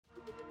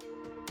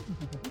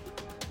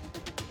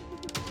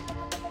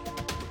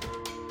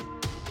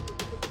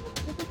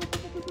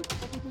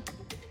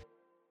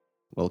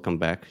Welcome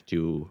back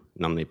to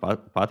Nominate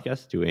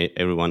Podcast, to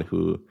everyone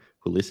who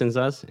listens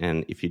us.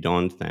 And if you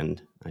don't,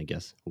 then I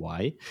guess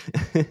why?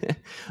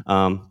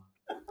 um,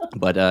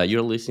 but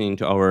you're listening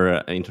to our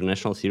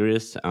international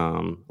series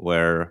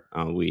where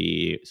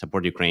we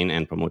support Ukraine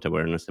and promote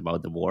awareness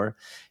about the war.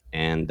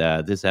 And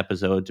this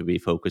episode, we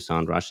focus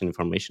on Russian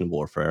information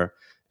warfare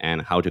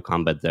and how to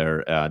combat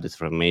their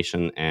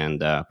disinformation and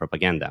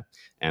propaganda.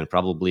 And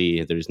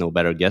probably there is no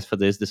better guest for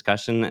this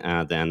discussion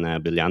than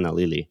Bilyana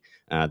Lilly,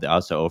 the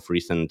author of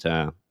recent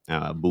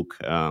book,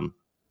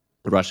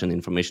 Russian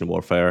Information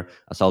Warfare,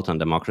 Assault on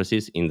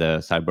Democracies in the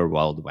Cyber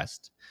Wild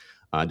West.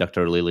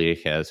 Dr. Lilly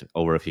has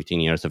over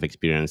 15 years of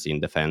experience in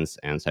defense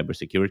and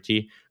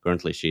cybersecurity.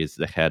 Currently, she is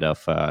the head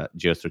of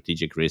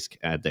geostrategic risk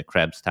at the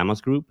Krebs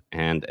Tamos Group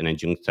and an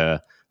adjunct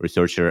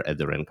researcher at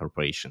the RAND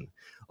Corporation.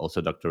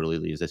 Also, Dr.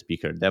 Lilly is a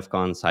speaker at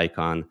DEFCON,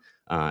 SciCon,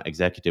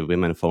 Executive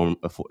Women's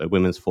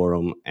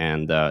Forum,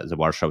 and the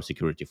Warsaw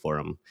Security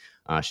Forum.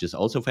 She's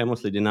also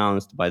famously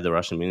denounced by the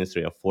Russian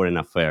Ministry of Foreign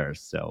Affairs.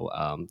 So,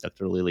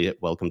 Dr. Lilly,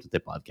 welcome to the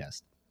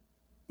podcast.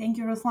 Thank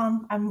you,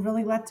 Ruslan. I'm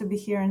really glad to be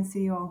here and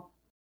see you all.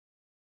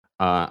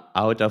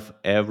 Out of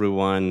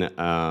everyone,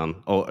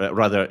 or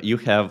rather, you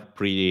have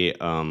pretty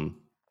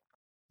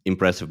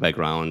impressive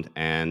background,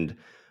 and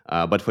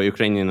but for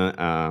Ukrainian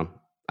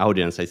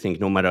audience, I think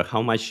no matter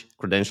how much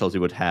credentials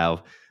you would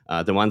have,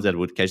 the ones that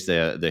would catch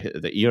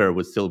the ear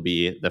would still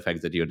be the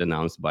fact that you're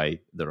denounced by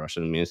the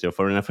Russian Ministry of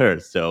Foreign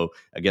Affairs. So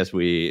I guess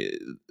we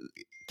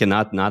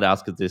cannot not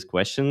ask this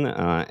question,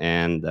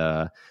 and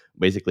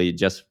basically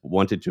just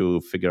wanted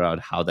to figure out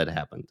how that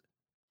happened.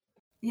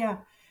 Yeah,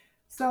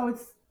 so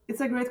it's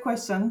a great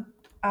question.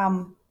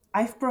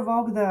 I've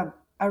provoked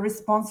a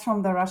response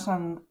from the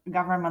Russian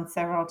government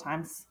several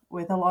times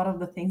with a lot of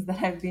the things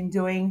that I've been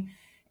doing,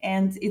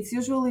 and it's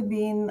usually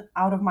been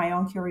out of my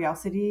own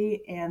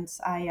curiosity, and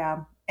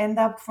I end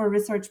up for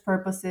research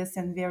purposes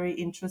in very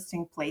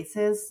interesting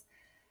places.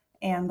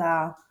 And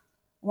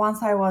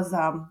once I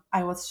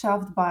was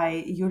shoved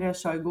by Yulia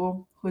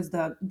Shoigu, who is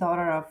the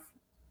daughter of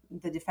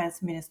the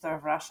defense minister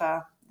of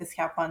Russia. This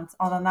happened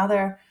on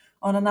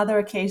another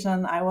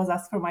occasion. I was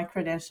asked for my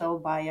credential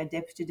by a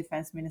deputy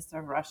defense minister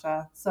of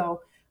Russia.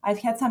 So I've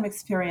had some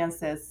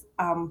experiences.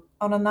 On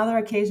another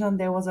occasion,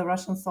 there was a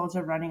Russian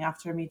soldier running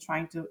after me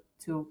trying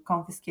to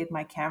confiscate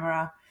my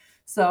camera.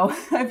 So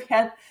I've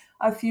had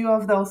a few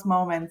of those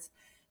moments.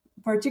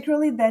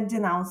 Particularly that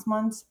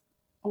denouncement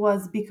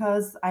was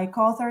because I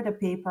co-authored a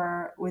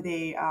paper with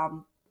a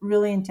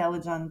really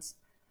intelligent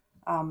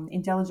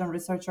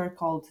researcher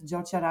called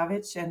Joe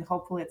Charavich, and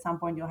hopefully at some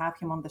point you'll have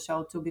him on the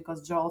show too,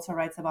 because Joe also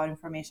writes about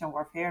information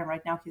warfare, and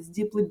right now he's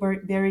deeply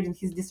buried in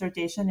his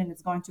dissertation, and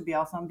it's going to be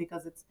awesome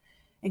because it's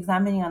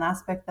examining an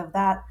aspect of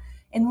that.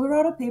 And we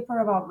wrote a paper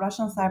about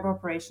Russian cyber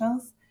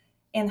operations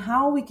and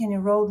how we can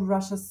erode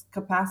Russia's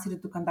capacity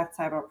to conduct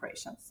cyber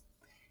operations.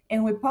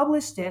 And we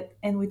published it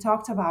and we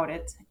talked about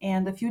it.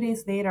 And a few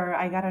days later,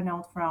 I got a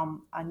note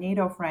from a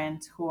NATO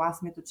friend who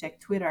asked me to check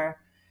Twitter.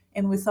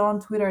 And we saw on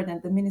Twitter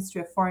that the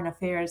Ministry of Foreign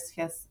Affairs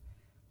has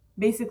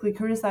basically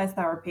criticized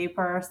our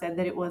paper, said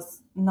that it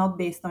was not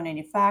based on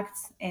any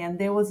facts. And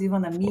there was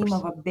even a meme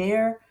of a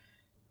bear,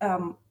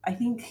 I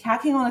think,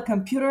 hacking on a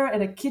computer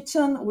at a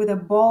kitchen with a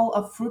bowl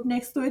of fruit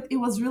next to it. It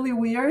was really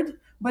weird,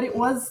 but it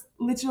was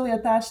literally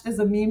attached as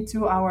a meme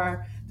to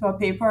our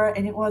paper.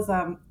 And it was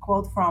a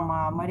quote from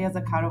Maria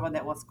Zakharova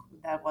that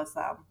was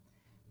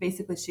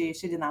basically she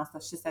denounced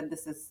us. She said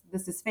this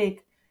is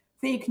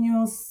fake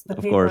news. The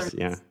Of paper, course,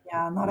 yeah.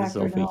 not This is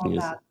all accurate and fake all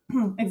news.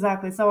 that.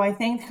 Exactly. So I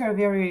thanked her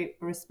very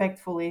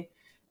respectfully,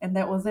 and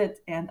that was it.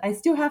 And I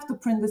still have to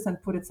print this and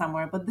put it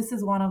somewhere. But this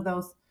is one of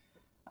those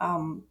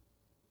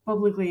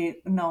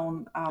publicly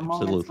known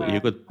moments. Absolutely.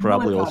 You could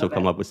probably also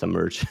come up with some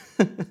merch.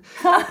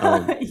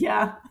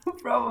 Yeah,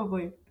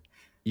 probably.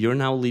 You're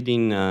now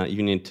leading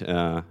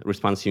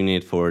response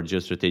unit for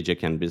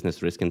geostrategic and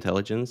business risk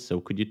intelligence. So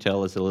could you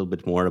tell us a little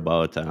bit more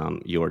about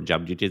your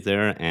job duties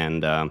there,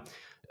 and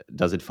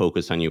does it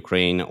focus on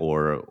Ukraine,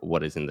 or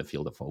what is in the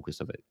field of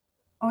focus of it?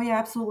 Oh yeah,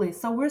 absolutely.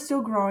 So we're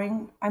still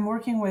growing. I'm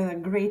working with a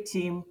great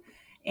team,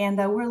 and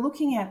we're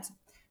looking at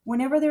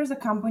whenever there's a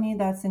company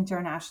that's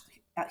international,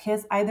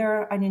 has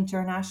either an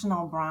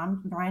international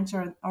branch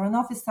or an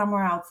office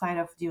somewhere outside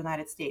of the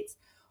United States,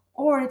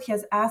 or it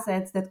has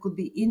assets that could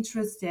be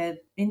interesting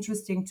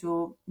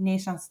to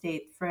nation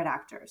state threat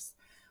actors.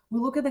 We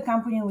look at the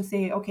company and we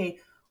say, okay,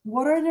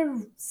 what are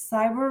the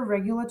cyber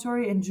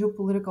regulatory and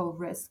geopolitical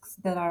risks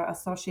that are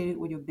associated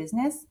with your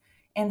business?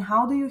 And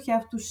how do you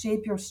have to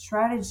shape your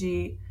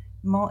strategy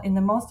in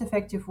the most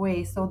effective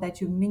way so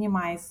that you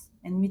minimize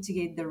and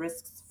mitigate the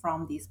risks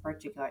from these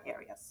particular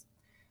areas?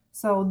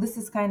 So this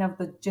is kind of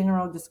the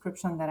general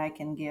description that I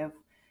can give.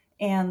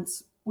 And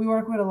we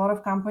work with a lot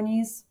of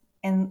companies,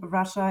 and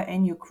Russia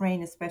and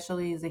Ukraine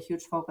especially is a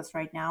huge focus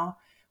right now.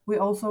 We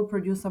also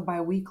produce a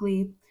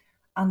biweekly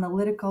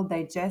analytical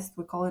digest.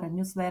 We call it a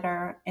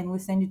newsletter, and we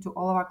send it to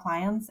all of our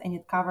clients, and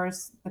it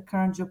covers the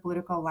current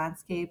geopolitical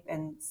landscape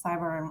and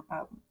cyber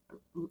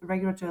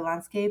regulatory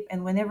landscape.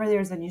 And whenever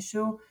there's an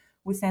issue,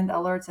 we send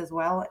alerts as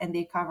well, and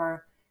they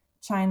cover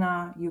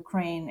China,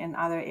 Ukraine, and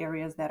other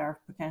areas that are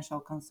potential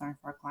concern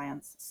for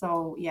clients.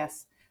 So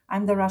yes,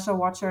 I'm the Russia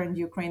watcher and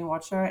Ukraine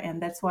watcher,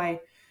 and that's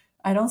why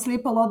I don't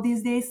sleep a lot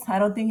these days. I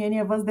don't think any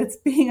of us that's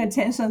paying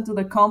attention to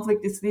the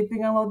conflict is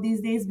sleeping a lot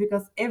these days,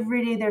 because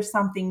every day there's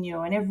something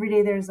new, and every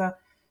day there's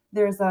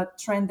a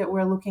trend that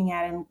we're looking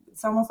at, and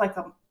it's almost like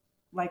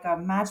a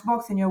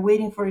matchbox, and you're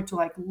waiting for it to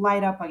like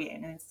light up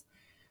again. And it's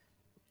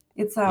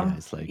Yeah,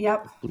 it's like,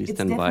 yep, please it's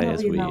stand by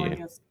as definitely now a we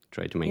news.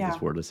 try to make this Yeah,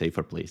 world a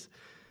safer place.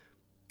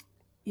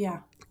 yeah.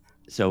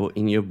 So,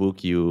 in your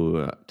book,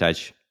 you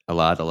touch a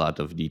lot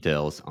of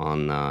details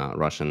on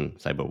Russian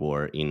cyber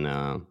war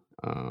uh,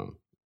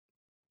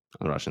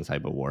 on Russian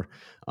cyber war,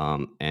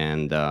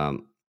 and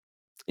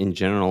in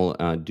general,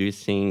 do you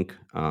think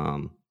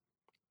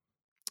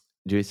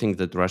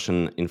that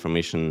Russian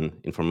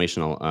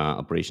informational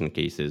operation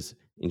cases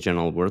in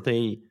general were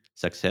they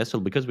successful?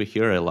 Because we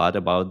hear a lot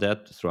about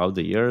that throughout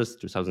the years,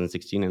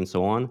 2016 and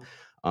so on,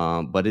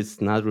 but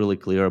it's not really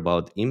clear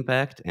about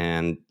impact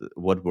and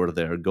what were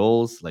their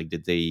goals. Like,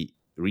 did they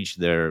reach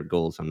their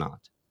goals or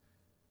not?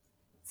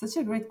 Such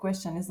a great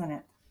question, isn't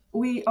it?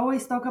 We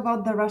always talk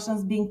about the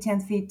Russians being 10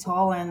 feet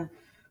tall and,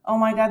 oh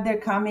my God, they're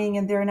coming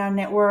and they're in our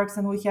networks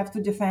and we have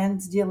to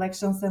defend the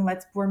elections and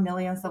let's pour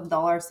millions of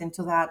dollars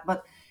into that.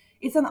 But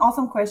it's an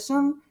awesome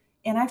question,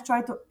 and I've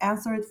tried to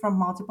answer it from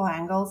multiple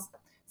angles.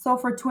 So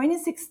for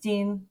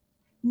 2016,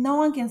 no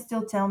one can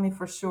still tell me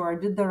for sure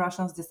did the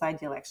Russians decide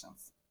the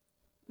elections.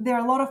 There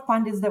are a lot of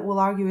pundits that will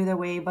argue either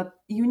way, but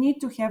you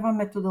need to have a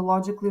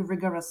methodologically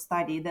rigorous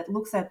study that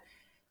looks at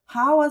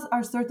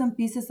are certain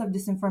pieces of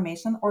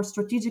disinformation or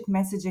strategic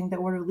messaging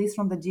that were released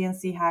from the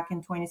DNC hack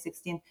in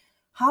 2016,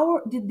 how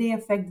did they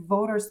affect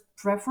voters'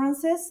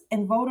 preferences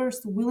and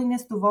voters'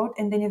 willingness to vote,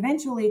 and then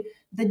eventually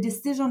the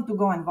decision to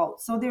go and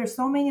vote? So there are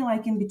so many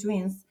like in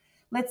betweens.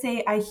 Let's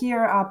say I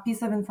hear a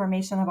piece of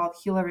information about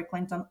Hillary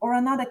Clinton or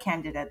another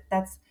candidate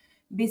that's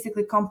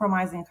basically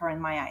compromising her in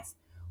my eyes.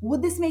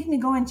 Would this make me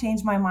go and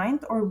change my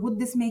mind, or would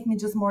this make me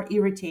just more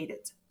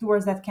irritated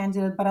towards that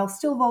candidate, but I'll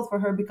still vote for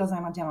her because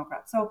I'm a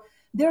Democrat? So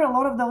there are a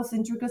lot of those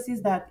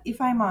intricacies that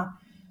if I'm a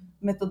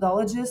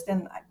methodologist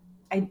and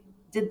I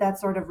did that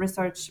sort of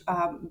research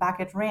back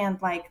at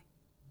Rand, like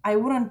I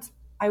wouldn't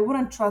I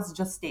wouldn't trust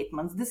just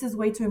statements. This is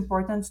way too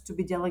important to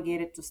be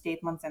delegated to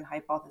statements and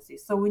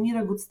hypotheses. So we need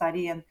a good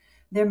study, and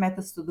there are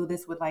methods to do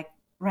this with like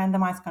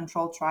randomized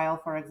control trial,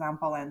 for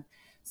example, and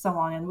so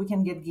on. And we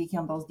can get geeky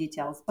on those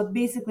details. But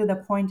basically, the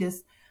point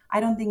is, I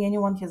don't think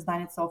anyone has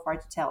done it so far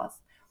to tell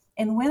us.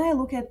 And when I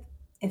look at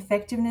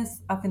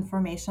effectiveness of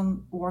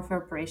information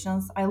warfare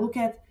operations, I look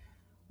at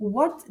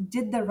what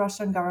did the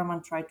Russian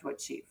government try to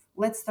achieve.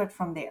 Let's start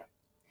from there.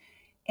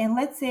 And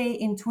let's say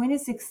in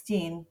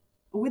 2016,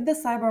 with the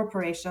cyber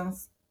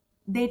operations,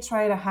 they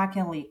tried a hack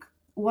and leak.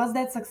 Was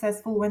that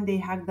successful when they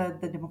hacked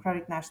the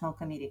Democratic National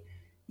Committee?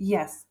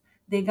 Yes.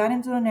 They got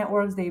into the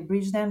networks, they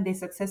breached them, they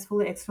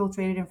successfully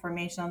exfiltrated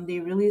information, they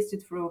released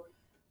it through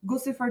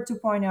Guccifer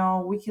 2.0,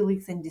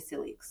 WikiLeaks, and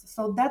DCLeaks.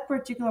 So that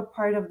particular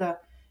part of the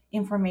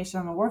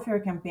information warfare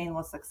campaign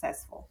was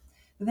successful.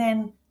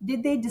 Then,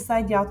 did they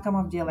decide the outcome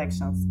of the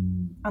elections?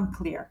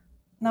 Unclear.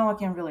 No one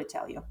can really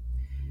tell you.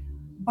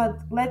 But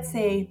let's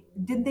say,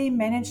 did they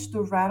manage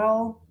to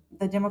rattle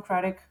the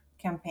Democratic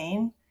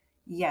campaign?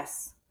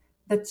 Yes.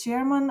 The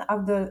chairman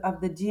of the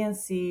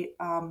DNC,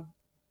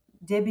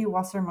 Debbie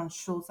Wasserman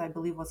Schultz, I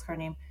believe was her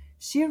name,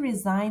 she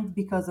resigned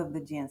because of the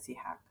DNC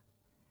hack.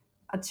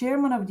 A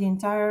chairman of the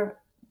entire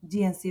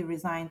DNC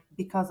resigned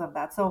because of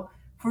that. So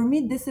for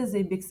me, this is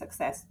a big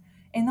success.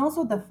 And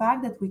also the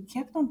fact that we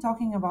kept on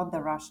talking about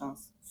the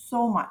Russians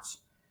so much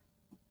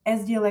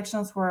as the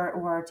elections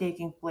were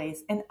taking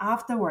place. And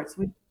afterwards,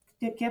 we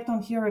kept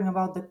on hearing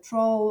about the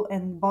troll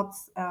and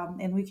bots,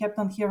 and we kept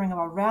on hearing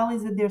about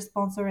rallies that they're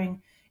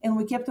sponsoring, and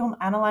we kept on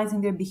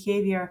analyzing their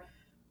behavior.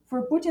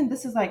 For Putin,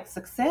 this is like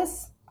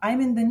success. I'm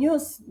in the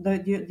news.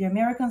 The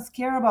Americans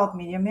care about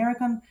me. The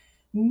American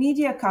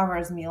media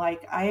covers me.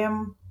 Like I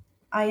am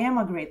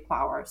a great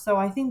power. So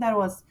I think that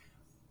was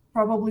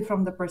probably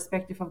from the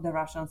perspective of the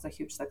Russians, a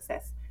huge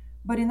success.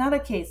 But in other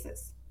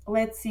cases,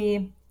 let's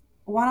see,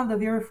 one of the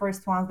very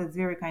first ones that's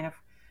very kind of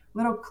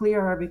little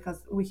clearer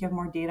because we have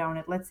more data on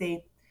it. Let's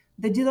say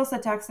the DDoS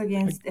attacks I,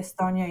 against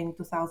Estonia in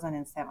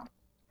 2007.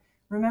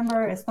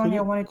 Remember, could Estonia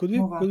you wanted to could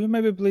you move could on. you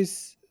maybe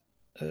please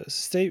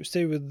stay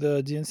with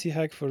the DNC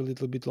hack for a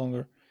little bit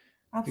longer,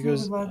 Absolutely,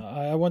 because Vlad.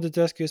 I wanted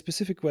to ask you a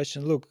specific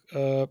question. Look,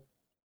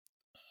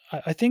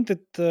 I think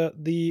that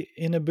the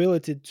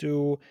inability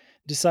to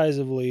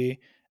decisively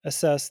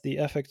assess the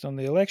effect on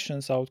the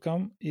election's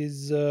outcome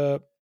is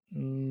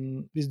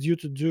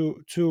due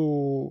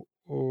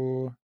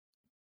to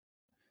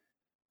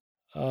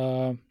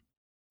uh,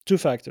 two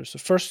factors. So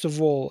first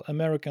of all,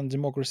 American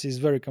democracy is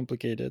very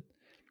complicated,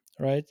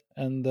 right?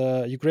 And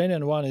the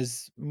Ukrainian one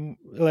is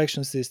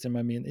election system.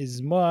 I mean,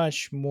 is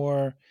much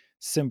more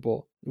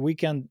simple. We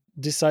can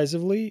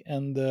decisively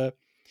and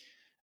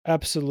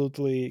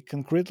absolutely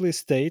concretely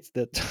state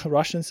that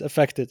Russians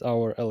affected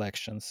our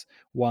elections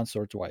once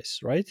or twice,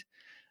 right?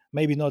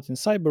 Maybe not in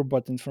cyber,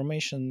 but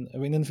information. I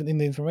mean, in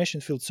the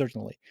information field,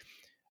 certainly.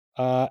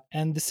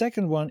 And the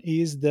second one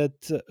is that,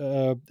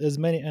 as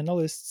many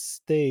analysts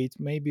state,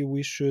 maybe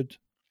we should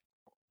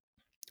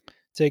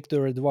take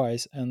their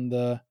advice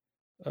and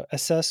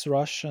assess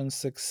Russian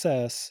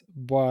success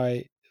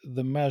by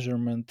the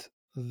measurement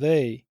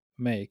they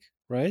make,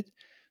 right?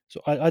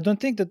 So I don't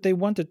think that they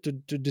wanted to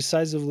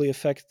decisively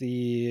affect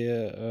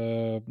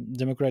the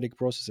democratic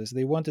processes.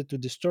 They wanted to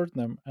distort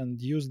them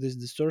and use this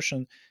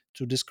distortion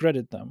to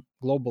discredit them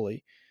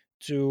globally,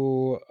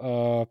 to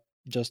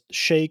just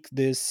shake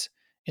this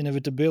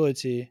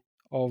inevitability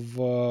of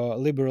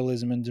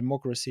liberalism and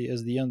democracy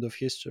as the end of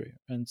history,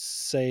 and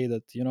say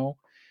that,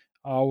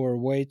 our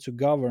way to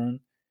govern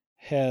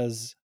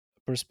has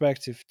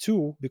perspective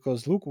too,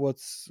 because look what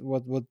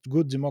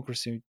good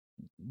democracy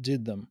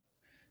did them,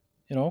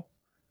 you know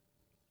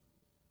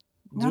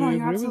No, do no, you you're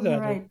agree with absolutely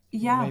that, or right.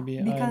 Yeah, maybe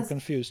I'm because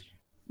confused?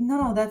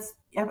 no, that's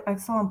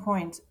excellent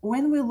point.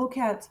 When we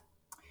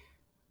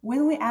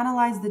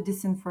analyze the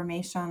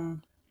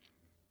disinformation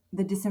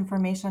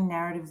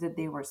narratives that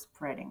they were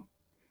spreading,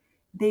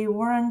 they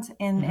weren't,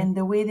 Hmm. and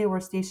the way they were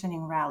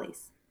stationing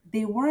rallies,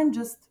 they weren't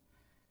just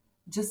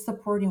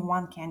supporting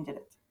one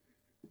candidate.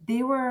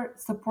 They were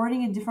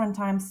supporting at different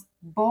times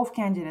both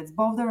candidates,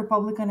 both the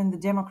Republican and the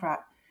Democrat.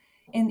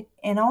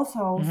 And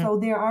also, Hmm. so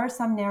there are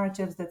some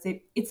narratives that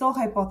say it's all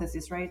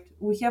hypothesis, right?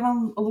 We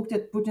haven't looked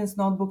at Putin's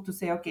notebook to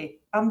say, okay,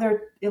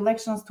 under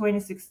elections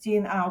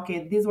 2016,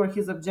 okay, these were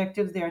his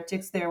objectives, their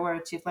ticks there were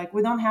achieved. Like,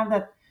 we don't have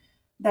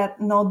that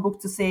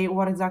notebook to say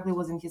what exactly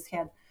was in his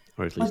head.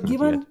 Or at least But not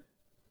yet. given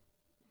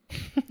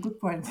good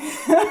point.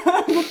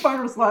 Good point,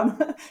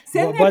 Ruslan.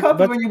 Send but me a but copy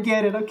but when you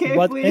get it, okay,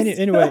 but please.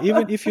 anyway,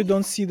 even if you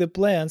don't see the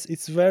plans,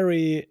 it's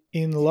very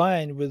in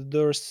line with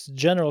their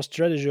general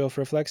strategy of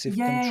reflexive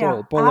Yeah,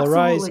 control: polarize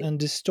absolutely. and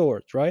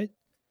distort, right?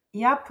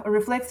 Yep,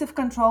 reflexive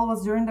control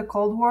was during the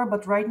Cold War,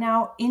 but right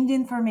now, in the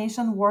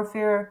information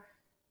warfare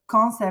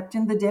concept,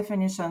 in the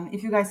definition,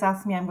 if you guys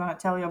ask me, I'm going to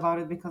tell you about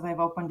it because I've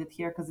opened it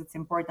here because it's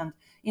important.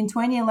 In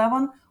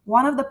 2011,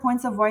 one of the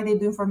points of why they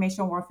do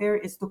information warfare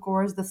is to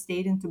coerce the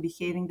state into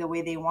behaving the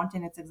way they want,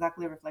 and it's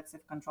exactly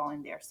reflexive control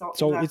in there. So, So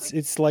exactly.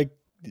 it's like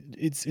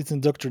it's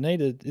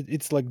indoctrinated.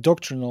 It's like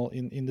doctrinal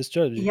in the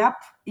strategy. Yep,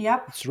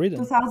 yep. It's written.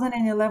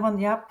 2011,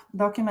 yep.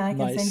 Document, I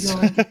can send you Nice. a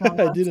link if you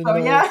I want. didn't So,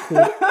 know it. Cool.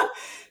 yeah.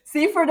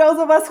 See, for those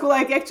of us who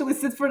like actually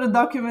sit for the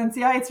documents,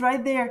 yeah, it's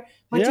right there.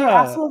 But you're Yeah.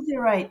 absolutely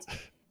right.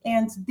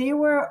 And they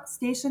were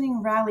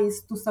stationing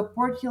rallies to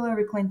support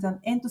Hillary Clinton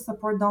and to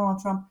support Donald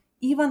Trump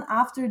even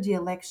after the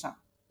election,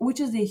 which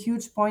is a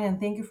huge point. And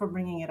thank you for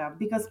bringing it up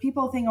because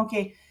people think,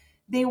 okay,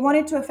 they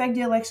wanted to affect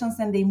the elections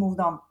and they moved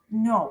on.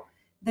 No,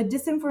 the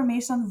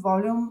disinformation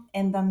volume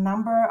and the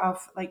number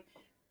of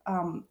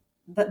um,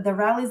 the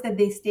rallies that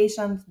they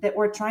stationed that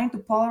were trying to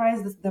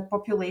polarize the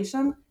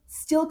population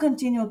still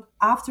continued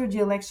after the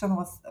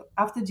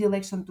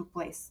election took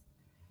place.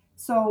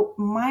 So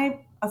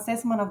my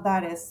assessment of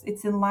that is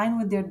it's in line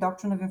with their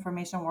doctrine of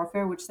information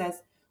warfare, which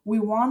says we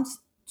want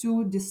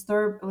to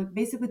disturb, like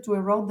basically to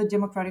erode the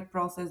democratic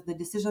process, the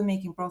decision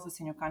making process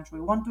in your country.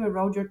 We want to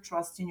erode your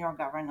trust in your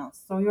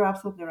governance. So you're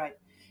absolutely right,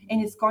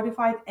 and it's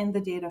codified, and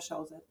the data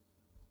shows it.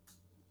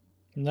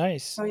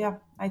 Nice. So yeah,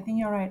 I think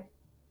you're right.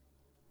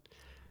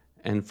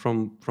 And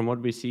from what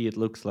we see, it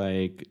looks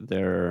like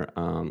their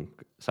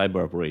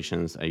cyber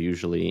operations are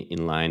usually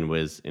in line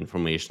with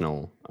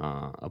informational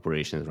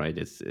operations, right?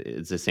 It's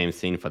the same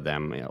thing for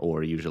them,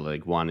 or usually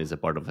like one is a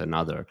part of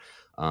another.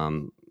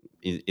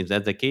 Is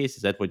that the case?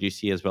 Is that what you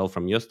see as well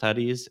from your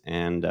studies?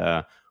 And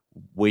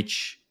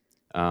which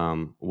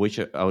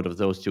out of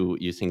those two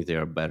you think they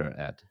are better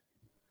at?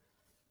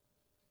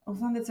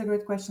 Also, that's a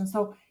great question.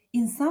 So,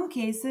 in some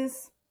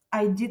cases,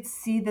 I did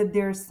see that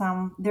there's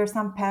some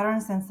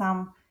patterns and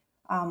some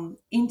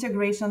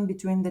integration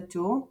between the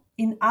two.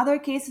 In other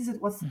cases,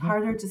 it was Hmm.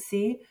 harder to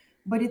see,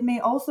 but it may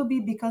also be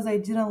because I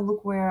didn't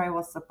look where I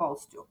was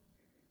supposed to,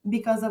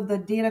 because of the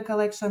data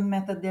collection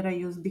method that I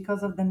used,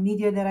 because of the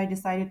media that I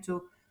decided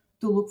to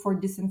look for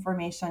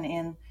disinformation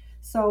in.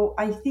 So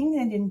I think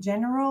that in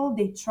general,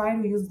 they try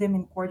to use them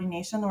in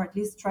coordination, or at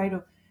least try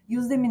to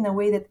use them in a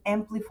way that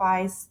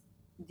amplifies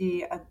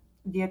the uh,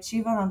 the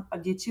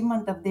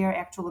achievement of their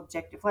actual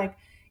objective. Like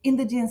in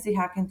the DNC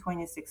hack in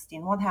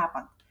 2016, what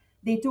happened?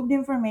 They took the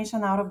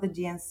information out of the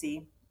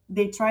DNC.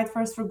 They tried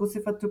first for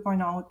Guccifer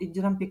 2.0, it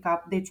didn't pick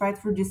up. They tried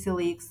for DC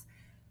leaks,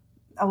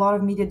 a lot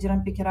of media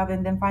didn't pick it up,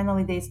 and then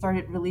finally they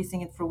started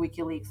releasing it for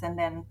WikiLeaks, and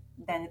then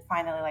it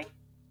finally, like,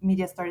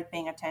 media started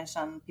paying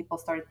attention, people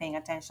started paying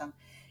attention,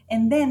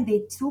 and then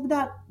they took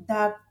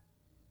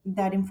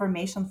that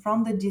information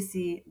from the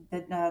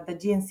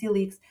DNC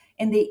leaks,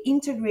 and they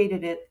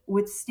integrated it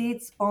with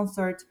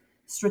state-sponsored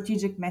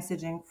strategic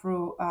messaging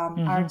through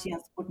Hmm. RT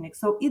and Sputnik.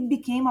 So it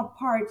became a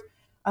part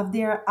of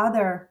their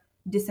other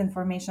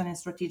disinformation and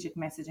strategic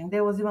messaging.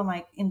 There was even,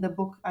 like, in the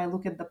book, I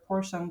look at the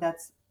portion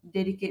that's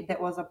dedicate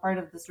that was a part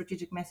of the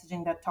strategic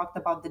messaging that talked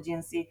about the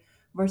GNC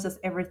versus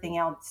everything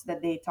else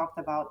that they talked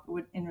about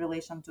in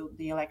relation to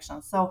the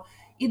election. So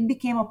it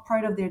became a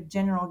part of their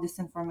general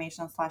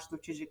disinformation slash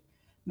strategic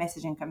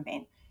messaging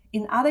campaign.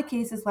 In other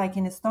cases, like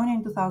in Estonia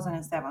in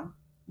 2007,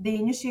 they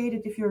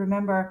initiated, if you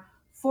remember,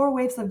 four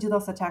waves of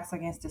DDoS attacks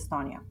against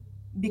Estonia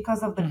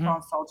because of the Hmm.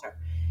 bronze soldier.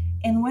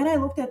 And when I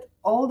looked at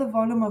all the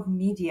volume of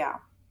media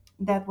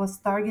that was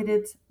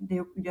targeted,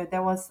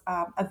 that was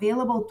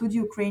available to the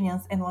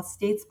Ukrainians and was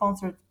state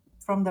sponsored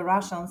from the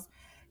Russians,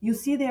 you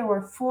see there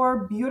were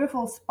four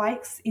beautiful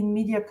spikes in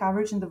media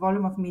coverage in the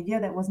volume of media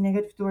that was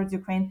negative towards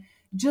Ukraine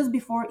just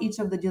before each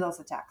of the DDoS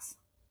attacks.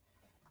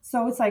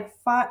 So it's like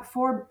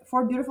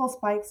four beautiful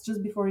spikes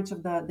just before each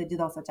of the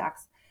DDoS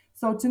attacks.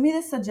 So to me,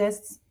 this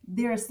suggests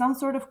there is some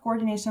sort of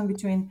coordination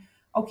between,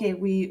 okay,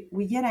 we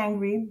get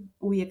angry,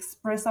 we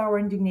express our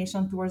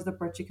indignation towards the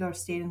particular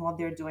state and what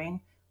they're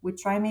doing. We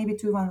try maybe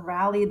to even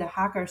rally the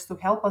hackers to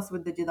help us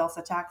with the DDoS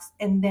attacks,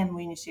 and then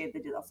we initiate the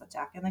DDoS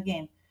attack. And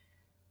again,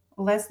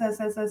 less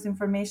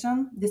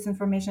information,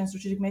 disinformation, and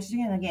strategic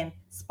messaging, and again,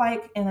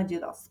 spike and a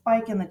DDoS.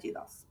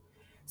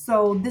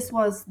 So this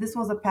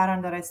was a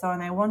pattern that I saw,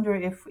 and I wonder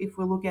if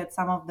we look at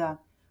some of the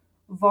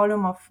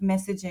volume of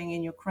messaging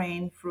in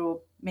Ukraine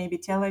through maybe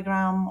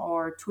Telegram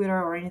or Twitter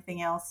or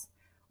anything else,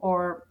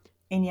 or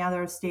any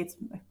other states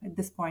at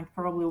this point,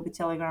 probably will be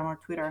Telegram or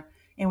Twitter,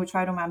 and we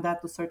try to map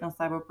that to certain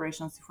cyber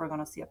operations if we're going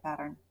to see a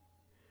pattern.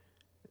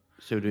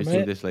 So do you think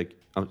May- this like?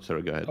 Oh,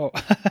 sorry. Go ahead. Oh,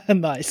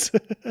 nice.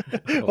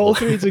 All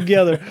three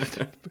together.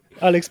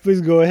 Alex,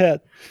 please go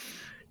ahead.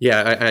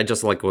 Yeah, I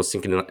just like was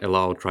thinking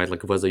aloud, right?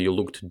 Like whether you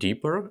looked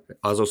deeper,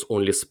 are those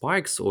only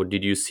spikes, or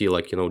did you see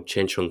like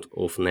change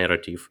of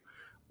narrative,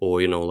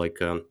 or like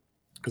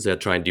they're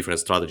trying different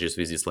strategies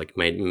with these like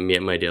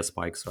media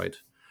spikes, right?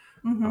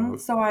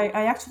 So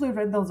I actually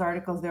read those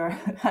articles. There are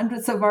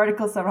hundreds of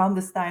articles around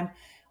this time,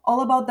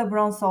 all about the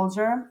bronze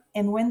soldier.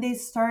 And when the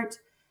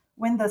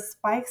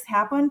spikes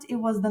happened, it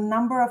was the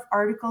number of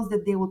articles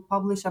that they would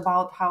publish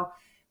about how,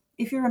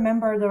 if you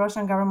remember, the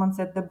Russian government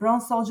said the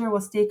bronze soldier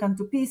was taken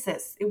to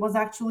pieces. It was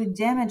actually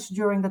damaged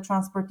during the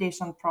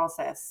transportation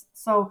process.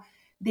 So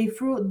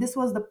this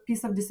was the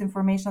piece of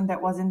disinformation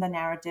that was in the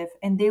narrative,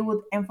 and they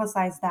would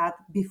emphasize that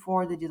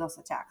before the DDoS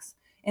attacks.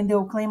 And they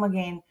will claim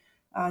again,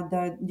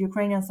 the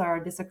Ukrainians are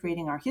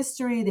desecrating our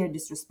history, they're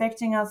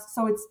disrespecting us.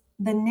 So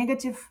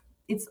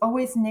it's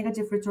always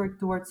negative rhetoric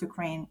towards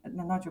Ukraine,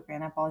 no, not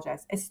Ukraine, I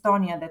apologize,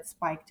 Estonia, that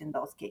spiked in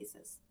those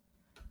cases.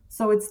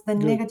 So it's the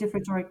Good. negative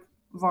rhetoric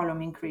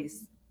volume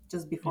increase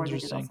just before the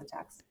DDoS Interesting.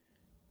 attacks.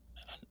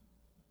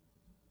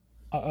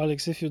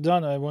 Alex, if you're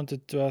done, I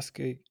wanted to ask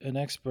an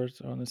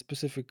expert on a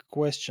specific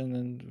question,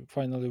 and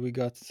finally we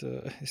got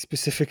a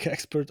specific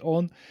expert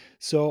on.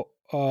 So,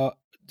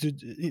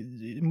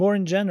 more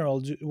in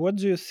general, what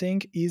do you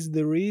think is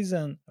the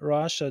reason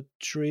Russia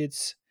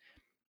treats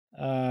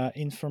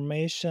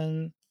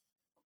information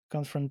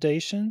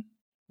confrontation,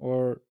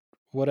 or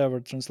whatever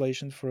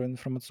translation for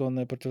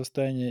информационное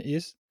противостояние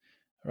is,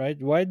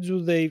 right? Why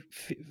do they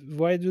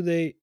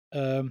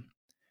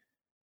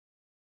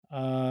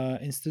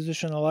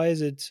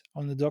institutionalize it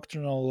on the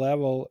doctrinal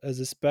level as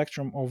a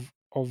spectrum of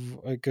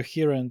a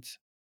coherent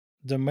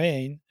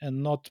domain,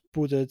 and not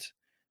put it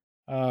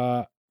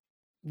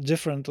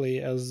differently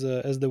as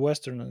the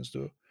Westerners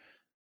do?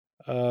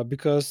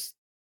 Because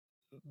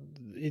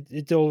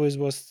it always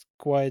was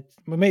quite,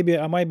 maybe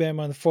I'm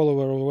a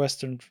follower of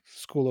Western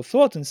school of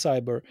thought in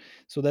cyber,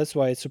 so that's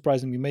why it's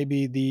surprising me.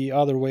 Maybe the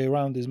other way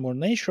around is more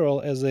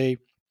natural, as a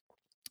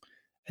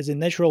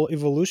natural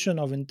evolution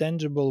of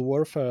intangible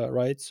warfare,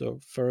 right? So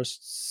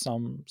first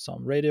some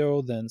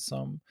radio, then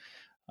some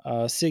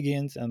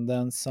SIGINT, and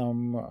then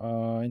some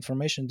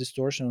information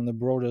distortion on a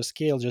broader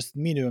scale, just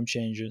medium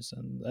changes,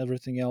 and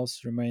everything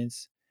else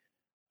remains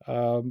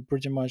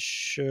pretty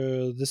much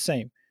the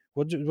same.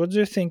 What do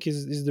you think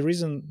is the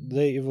reason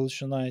they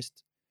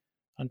evolutionized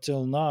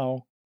until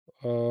now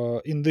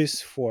in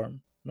this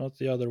form, not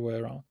the other way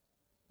around?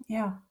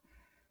 Yeah,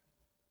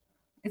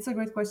 it's a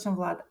great question,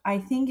 Vlad. I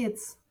think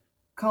it's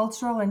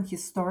cultural and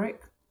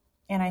historic,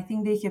 and I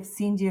think they have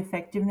seen the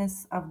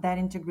effectiveness of that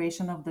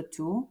integration of the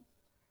two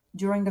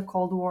during the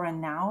Cold War and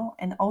now.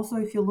 And also,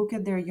 if you look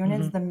at their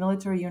units, Mm-hmm. the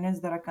military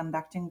units that are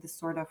conducting this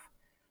sort of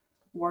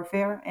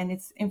warfare, and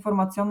it's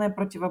информационное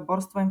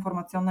противоборство,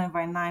 информационная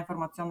война,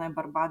 информационная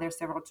борьба. There are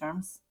several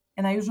terms,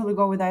 and I usually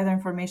go with either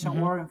information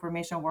Mm-hmm. war or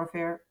information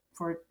warfare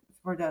for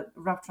the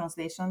rough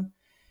translation.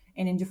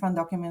 And in different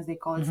documents, they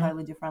call it Mm-hmm.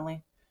 slightly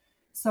differently.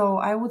 So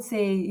I would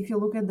say, if you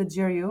look at the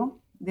GRU,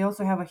 they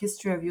also have a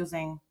history of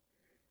using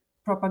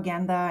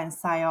propaganda and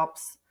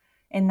psyops,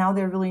 and now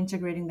they're really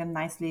integrating them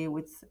nicely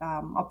with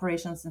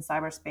operations in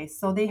cyberspace.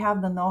 So they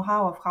have the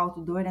know-how of how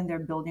to do it, and they're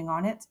building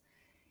on it.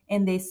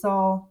 And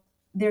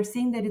they're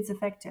seeing that it's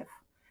effective.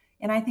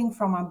 And I think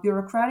from a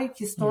bureaucratic,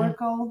 Mm-hmm.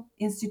 historical,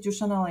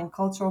 institutional, and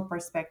cultural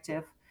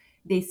perspective,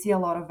 they see a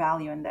lot of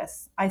value in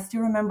this. I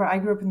still remember I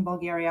grew up in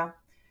Bulgaria,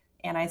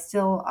 and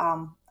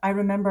I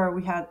remember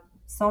we had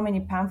so many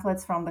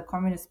pamphlets from the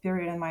communist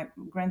period, and my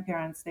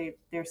grandparents,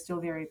 they're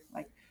still very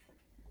like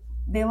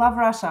they love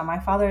Russia. My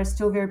father is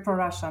still very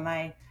pro-Russian.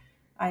 I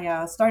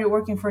started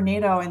working for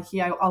NATO, and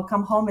I'll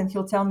come home and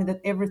he'll tell me that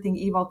everything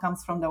evil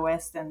comes from the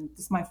West, and this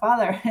is my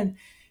father. And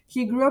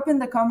he grew up in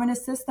the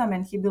communist system,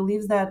 and he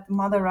believes that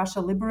Mother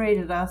Russia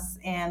liberated us,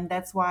 and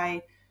that's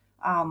why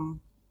um,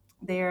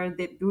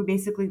 we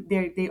basically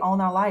they own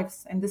our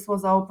lives, and this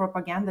was all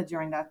propaganda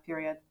during that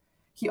period.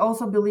 He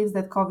also believes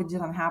that COVID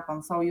didn't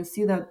happen. So you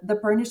see the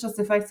pernicious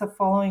effects of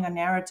following a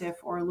narrative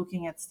or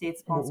looking at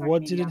state-sponsored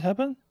What didn't media.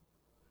 happen?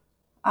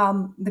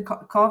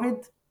 COVID,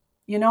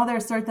 there are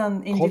certain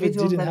COVID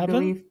individuals didn't that happen?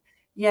 believe,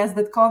 yes,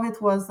 that COVID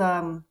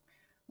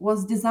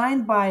was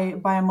designed by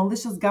a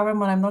malicious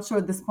government. I'm not sure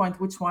at this point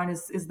which one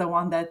is the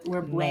one that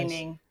we're Nice.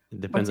 blaming,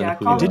 It but depends on yeah,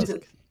 who you COVID Did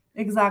did, ask.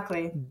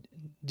 exactly.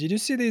 Did you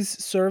see this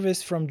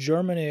surveys from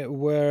Germany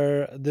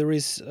where there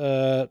is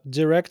a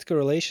direct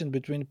correlation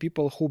between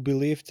people who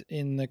believed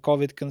in the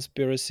COVID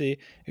conspiracy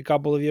a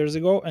couple of years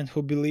ago and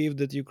who believed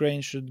that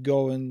Ukraine should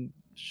go and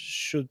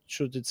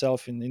shoot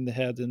itself in the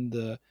head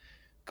and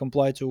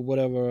comply to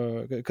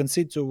whatever,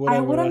 concede to I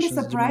whatever wouldn't be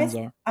Russians' demands surprised.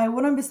 are? I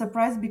wouldn't be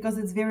surprised because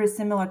it's very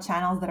similar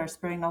channels that are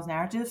spreading those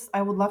narratives.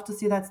 I would love to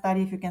see that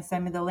study if you can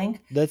send me the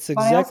link. That's But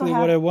I also exactly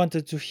what have, I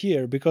wanted to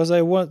hear because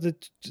I wanted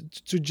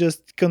to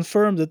just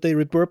confirm that they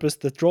repurposed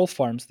the troll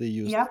farms they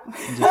used yep,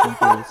 in different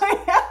periods.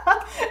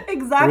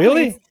 exactly. It's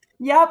Really?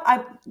 yep.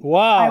 I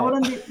Wow.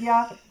 wouldn't be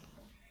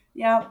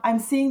yeah. I'm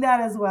seeing that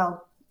as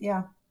well.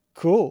 Yeah.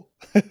 Cool.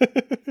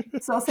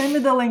 So send me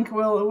the link.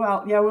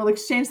 We'll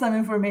exchange some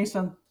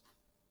information.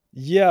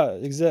 Yeah,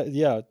 exactly.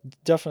 Yeah,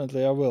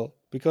 definitely I will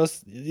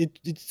because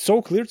it's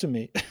so clear to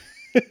me.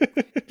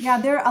 Yeah,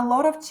 there are a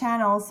lot of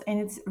channels, and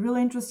it's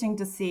really interesting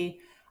to see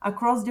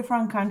across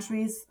different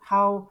countries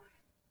how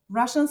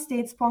Russian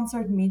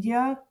state-sponsored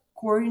media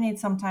coordinate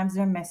sometimes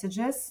their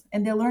messages, and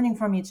they're learning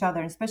from each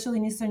other. Especially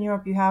in Eastern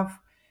Europe, you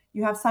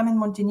have some in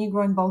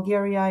Montenegro, in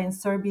Bulgaria, in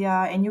Serbia,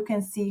 and you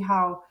can see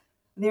how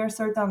there are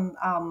certain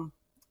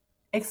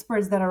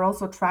experts that are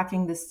also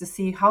tracking this to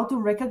see how to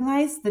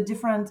recognize the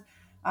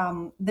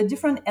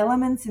different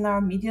elements in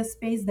our media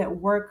space that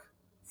work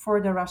for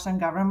the Russian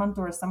government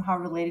or somehow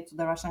related to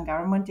the Russian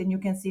government, and you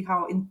can see how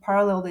in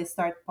parallel they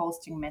start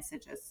posting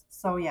messages.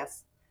 So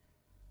yes,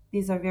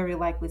 these are very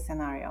likely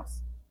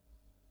scenarios.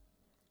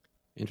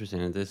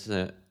 Interesting. And this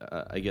is,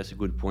 I guess, a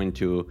good point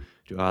to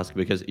ask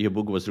because your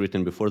book was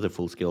written before the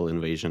full-scale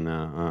invasion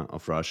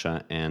of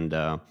Russia, and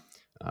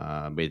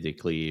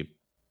basically,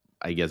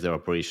 I guess their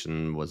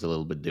operation was a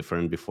little bit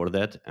different before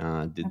that.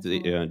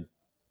 Absolutely.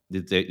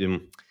 Did they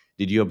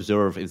did you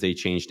observe if they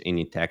changed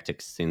any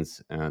tactics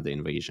since the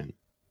invasion?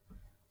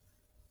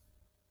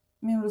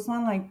 I mean,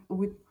 Ruslan,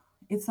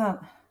 it's a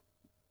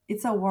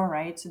it's a war,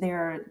 right?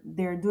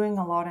 They're doing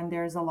a lot, and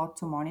there's a lot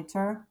to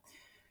monitor.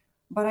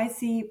 But I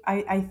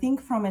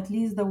think from at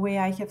least the way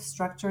I have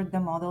structured the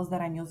models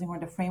that I'm using or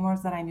the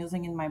frameworks that I'm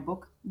using in my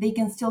book, they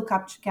can still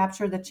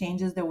capture the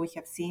changes that we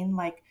have seen.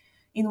 Like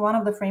in one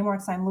of the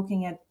frameworks, I'm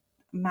looking at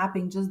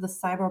mapping just the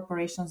cyber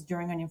operations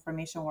during an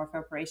information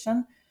warfare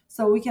operation.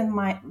 So we can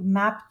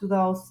map to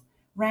those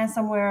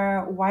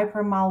ransomware,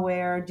 wiper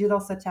malware,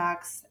 DDoS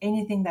attacks,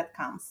 anything that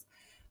comes.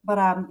 But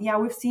yeah,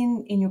 we've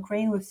seen in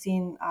Ukraine, we've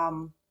seen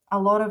a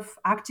lot of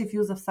active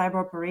use of cyber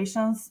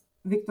operations.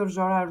 Victor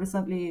Jora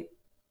recently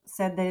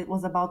said that it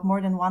was about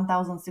more than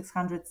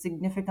 1,600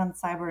 significant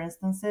cyber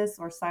instances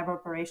or cyber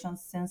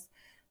operations since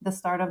the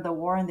start of the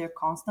war, and they're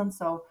constant.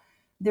 So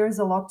there is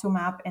a lot to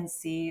map and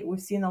see. We've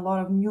seen a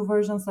lot of new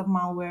versions of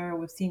malware.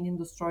 We've seen in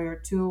Destroyer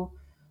 2.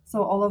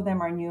 So all of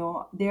them are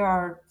new. There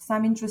are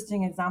some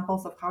interesting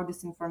examples of how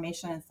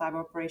disinformation and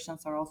cyber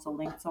operations are also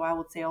linked. So I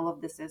would say all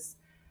of this is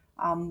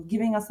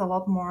giving us a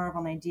lot more of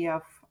an idea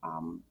of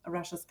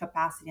Russia's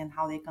capacity and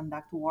how they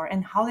conduct war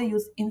and how they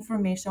use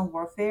information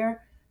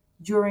warfare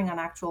during an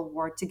actual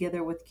war,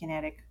 together with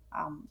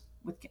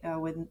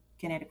with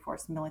kinetic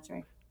force,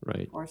 military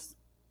Right. force.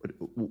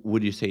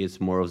 Would you say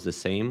it's more of the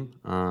same,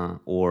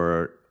 or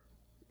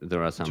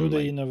there are Do some they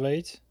like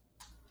innovate?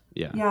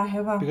 yeah? Yeah,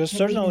 Because have we been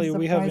certainly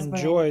we have surprised by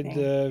enjoyed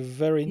anything? a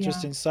very Yeah,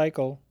 interesting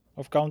cycle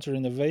of counter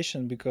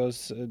innovation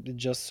because it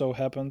just so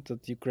happened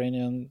that the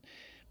Ukrainian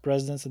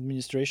president's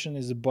administration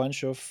is a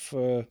bunch of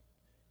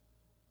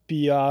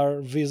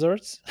PR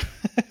wizards.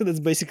 That's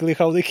basically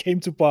how they came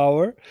to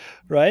power,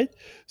 right?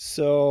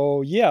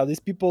 So yeah, these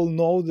people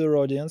know their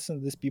audience,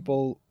 and these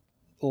people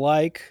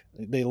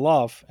they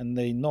love, and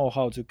they know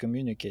how to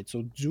communicate.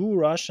 So do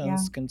yeah.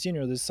 Russians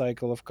continue this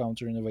cycle of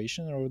counter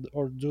innovation,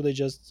 or do they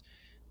just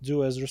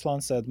do, as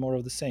Ruslan said, more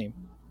of the same?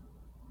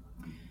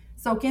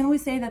 So can we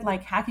say that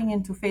like hacking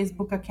into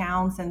Facebook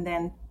accounts and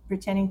then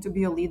pretending to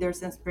be a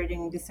leaders and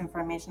spreading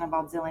disinformation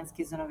about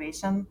Zelensky's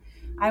innovation?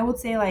 I would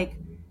say like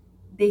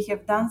they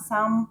have done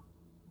some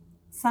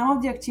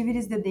of the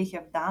activities that they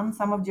have done,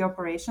 some of the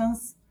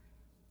operations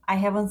I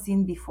haven't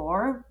seen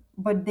before,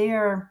 but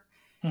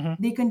Mhm.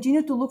 they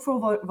continue to look for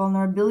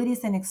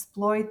vulnerabilities and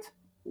exploit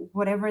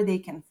whatever they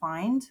can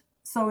find.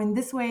 So in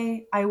this way,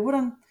 I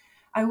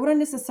wouldn't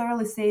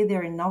necessarily say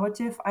they're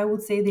innovative. I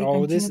would say they Oh,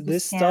 continue this to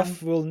this scan.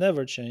 stuff will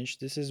never change.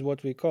 This is what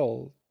we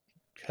call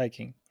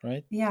hacking,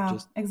 right? Yeah,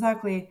 Just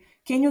exactly.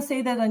 Can you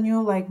say that a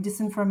new like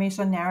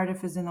disinformation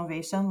narrative is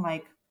innovation?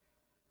 Like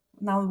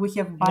now we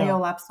have Yeah.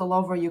 biolabs all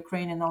over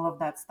Ukraine and all of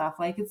that stuff.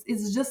 Like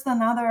it's just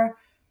another.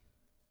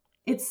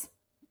 It's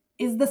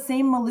the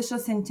same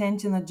malicious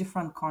intent in a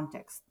different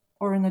context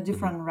or in a Hmm.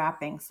 different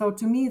wrapping. So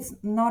to me, it's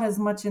not as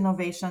much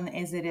innovation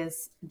as it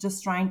is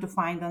just trying to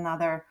find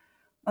another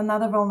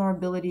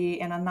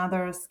vulnerability and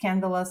another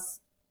scandalous,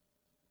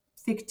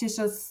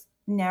 fictitious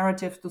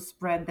narrative to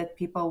spread that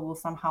people will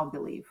somehow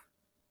believe.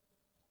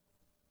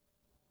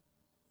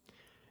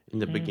 In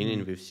the beginning,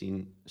 Hmm. we've seen.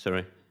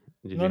 Sorry,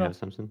 did No, you no, have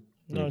something?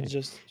 no. Okay.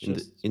 Just.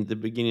 In the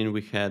beginning,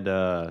 we had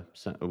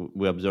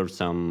we observed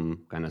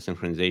some kind of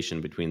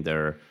synchronization between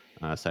their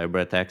cyber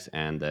attacks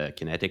and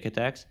kinetic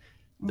attacks.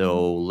 Mhm.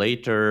 Though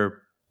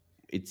later,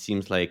 it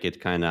seems like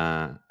it kind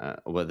of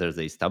whether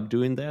they stop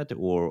doing that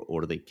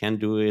or they can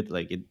do it.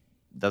 Like it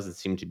doesn't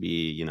seem to be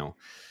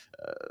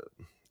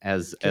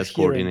as Coherent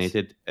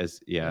coordinated as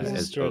yeah as a Yeah.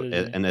 as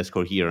strategy. and as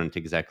coherent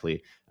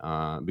exactly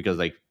because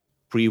like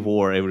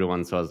pre-war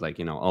everyone was like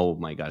oh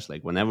my gosh,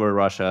 like whenever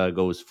Russia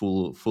goes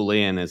fully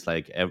in, it's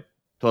like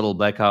total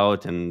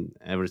blackout and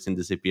everything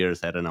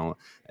disappears. I don't know,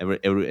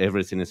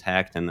 everything is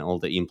hacked and all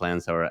the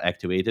implants are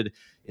activated.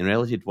 In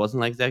reality it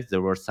wasn't like that.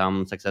 There were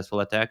some successful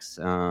attacks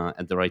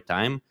at the right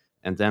time,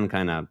 and then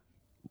kind of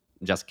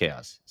just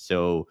chaos.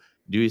 So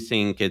do you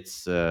think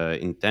it's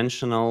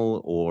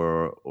intentional,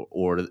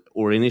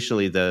 or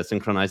initially the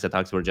synchronized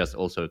attacks were just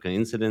also a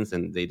coincidence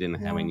and they didn't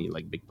have Yeah. any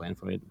like big plan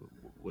for it?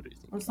 What do you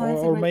think? Ruslan, or,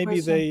 it's a or great maybe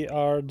question. they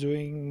are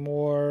doing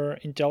more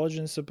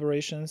intelligence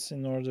operations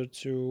in order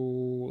to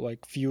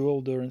like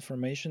fuel their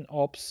information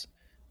ops,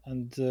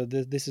 and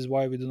this is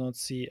why we do not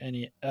see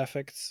any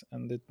effects,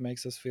 and it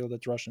makes us feel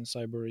that Russian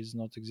cyber is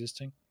not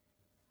existing.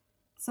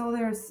 So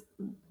there's,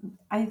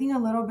 I think, a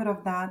little bit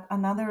of that.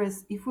 Another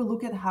is if we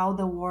look at how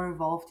the war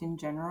evolved in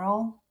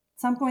general,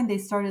 at some point they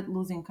started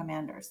losing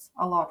commanders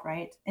a lot,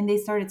 right? And they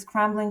started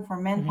scrambling for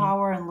Hmm.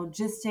 manpower and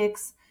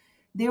logistics.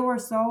 They were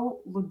so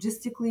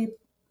logistically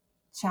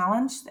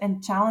challenged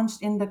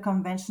in the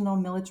conventional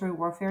military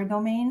warfare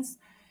domains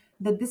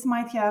that this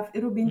might have,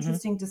 it'll be Hmm.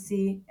 interesting to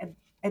see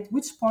at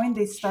which point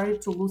they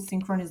started to lose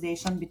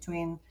synchronization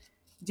between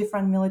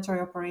different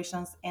military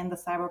operations and the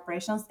cyber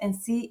operations, and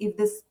see if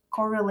this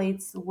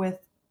correlates with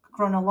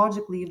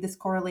chronologically, if this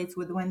correlates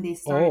with when they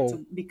started Oh.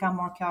 to become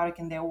more chaotic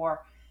in their war,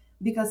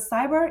 because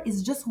cyber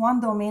is just one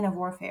domain of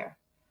warfare.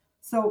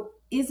 So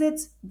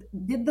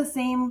did the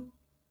same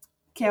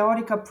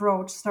chaotic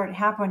approach start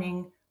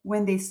happening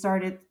when they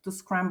started to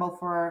scramble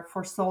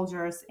for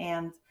soldiers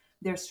and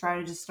their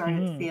strategies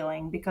started Hmm.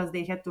 failing because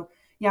they had to,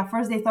 yeah,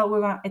 first they thought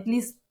we're gonna, at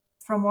least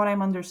from what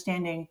I'm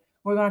understanding,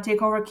 we're gonna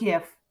take over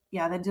Kiev.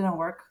 Yeah, that didn't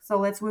work, so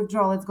let's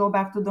withdraw, let's go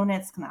back to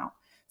Donetsk now.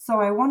 So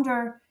I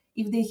wonder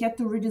if they had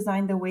to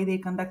redesign the way they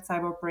conduct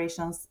cyber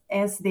operations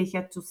as they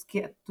had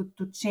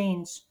to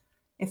change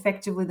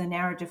effectively the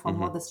narrative on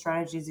what Hmm. the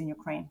strategy is in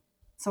Ukraine.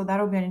 So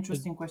that would be an It,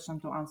 interesting question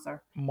to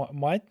answer.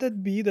 might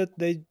that be that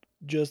they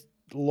just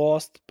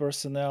lost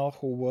personnel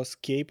who was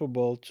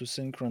capable to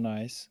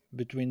synchronize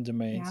between Yeah,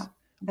 domains,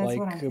 that's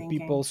what like I'm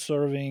people thinking.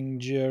 serving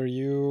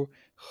GRU,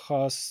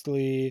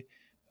 hastily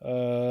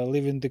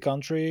leaving the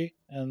country,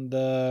 and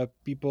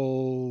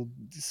people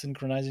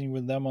synchronizing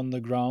with them on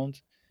the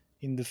ground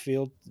in the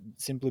field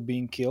simply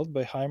being killed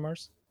by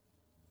HIMARS?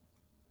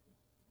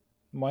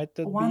 Might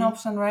that One be?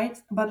 option, right?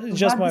 It's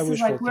just But my this is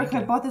wishful like we're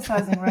thinking.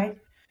 hypothesizing, right?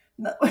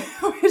 No,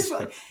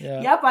 wishful.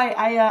 Yeah. Yep,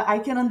 I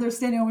can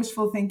understand your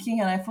wishful thinking,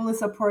 and I fully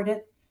support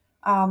it.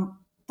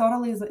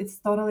 Totally, it's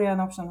totally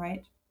an option,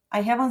 right?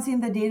 I haven't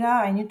seen the data.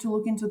 I need to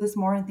look into this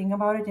more and think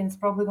about it, and it's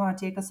probably going to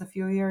take us a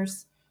few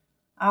years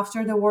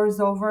after the war is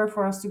over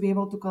for us to be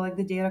able to collect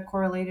the data,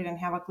 correlate it, and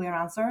have a clear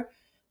answer.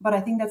 But I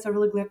think that's a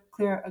really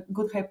a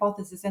good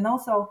hypothesis. And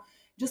also,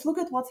 just look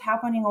at what's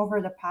happening over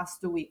the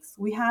past 2 weeks.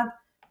 We had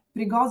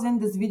Prigozhin,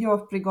 this video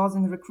of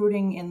Prigozhin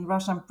recruiting in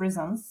Russian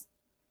prisons.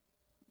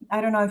 I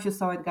don't know if you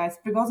saw it, guys.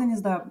 Prigozhin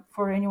is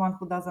for anyone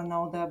who doesn't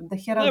know, the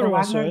head of the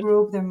Everyone saw Wagner it.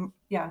 group.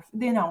 Yeah,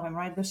 they know him,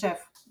 right? The chef,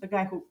 the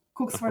guy who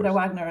cooks Of for the course.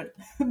 Wagner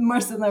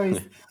mercenaries.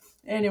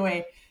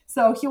 Anyway,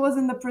 so he was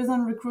in the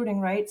prison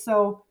recruiting, right?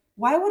 So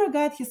why would a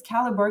guy at his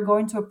caliber go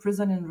into a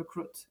prison and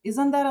recruit?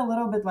 Isn't that a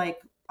little bit like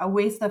a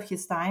waste of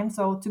his time?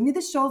 So to me,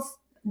 this shows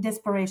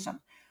desperation.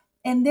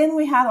 And then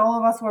we had all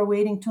of us were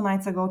waiting 2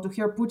 nights ago to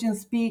hear Putin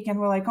speak, and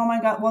we're like, oh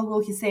my God, what will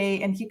he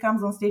say? And he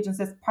comes on stage and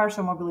says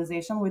partial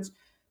mobilization, which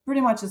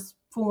pretty much is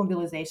full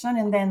mobilization.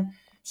 And then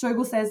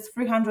Shoigu says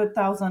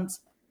 300,000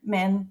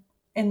 men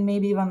and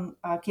maybe even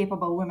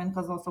capable women,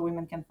 because also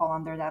women can fall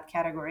under that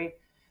category,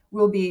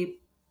 will be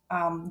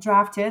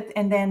drafted.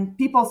 And then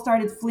people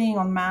started fleeing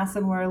en masse,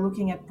 and we're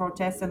looking at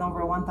protests, and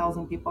over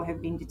 1,000 people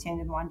have been detained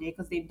in one day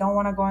because they don't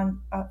want to go and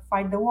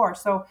fight the war.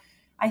 So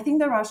I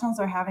think the Russians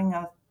are having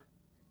a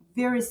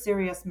very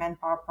serious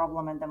manpower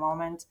problem at the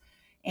moment.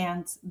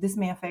 And this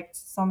may affect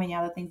so many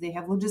other things. They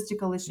have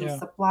logistical issues, Yeah.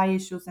 supply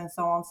issues, and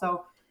so on.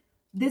 So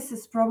this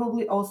is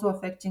probably also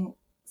affecting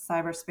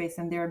cyberspace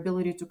and their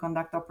ability to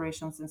conduct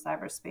operations in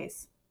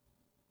cyberspace.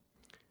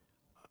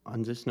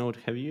 On this note,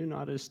 have you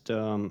noticed?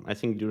 I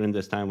think during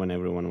this time when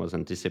everyone was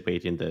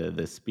anticipating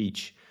the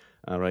speech,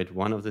 right?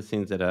 One of the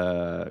things that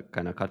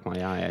kind of caught my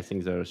eye, I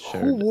think they're Who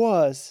shared.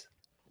 was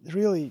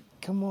really?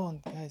 Come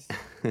on, guys.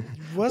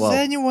 Was Well,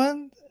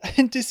 anyone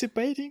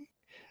anticipating?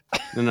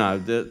 no, no.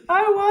 The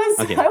I was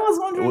okay, I was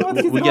wondering what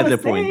he's we get gonna the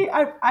point. say.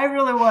 I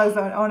really was,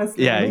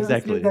 honestly. I Yeah,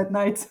 didn't sleep exactly. that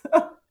night.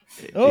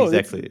 Oh, it's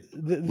Exactly.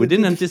 We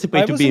didn't I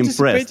anticipate to was be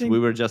impressed. anticipating. We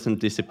were just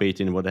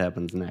anticipating what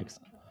happens next.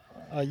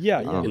 Yeah,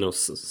 yeah. You Um, know,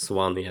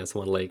 Swan, he has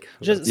one leg.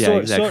 Just yeah,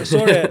 exactly.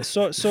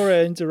 sorry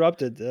I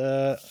interrupted.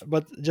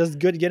 But just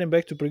getting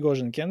back to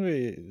Prigozhin, can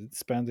we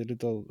spend a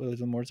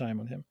little more time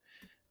on him?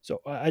 So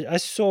I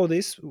saw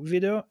this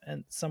video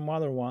and some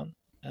other one,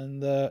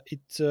 and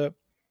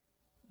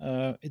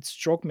it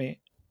struck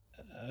me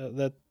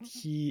that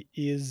he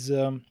is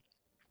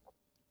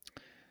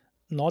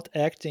not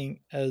acting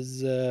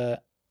as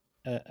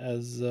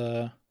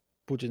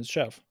Putin's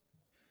chef.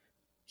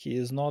 He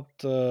is not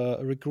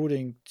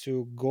recruiting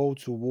to go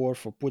to war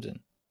for Putin.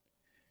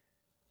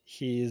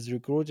 He is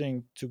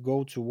recruiting to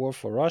go to war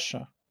for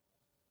Russia,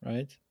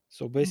 right?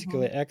 So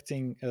basically, Mhm.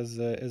 acting as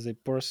a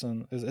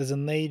person, as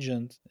an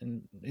agent,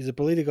 and is a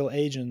political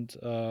agent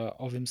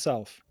of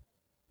himself,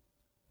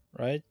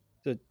 right?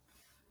 That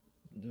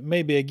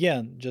maybe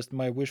again just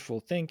my wishful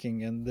thinking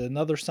and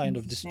another sign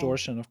of Interesting.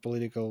 distortion of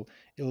political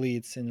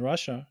elites in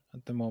Russia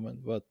at the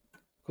moment. But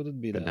could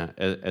it be But that?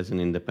 as an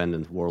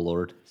independent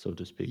warlord, so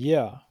to speak.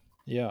 Yeah,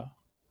 yeah.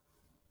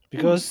 Hmm,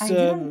 Because I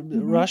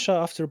didn't. Russia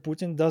after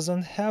Putin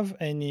doesn't have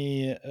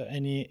any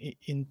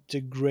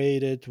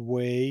integrated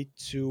way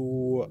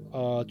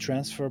to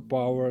transfer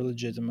power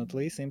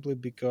legitimately, simply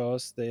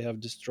because they have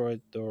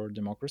destroyed their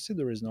democracy.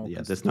 There is no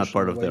Yeah, that's not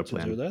part constitutional of way their to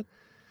do plan. that,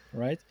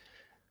 right?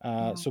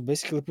 Yeah. So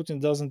basically,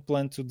 Putin doesn't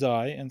plan to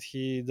die, and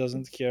he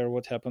doesn't care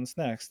what happens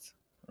next,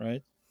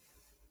 right?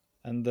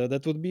 And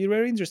that would be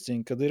very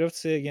interesting.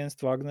 Kadyrovцы against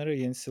Wagner,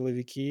 against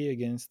Siloviki,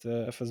 against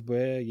FSB,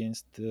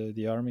 against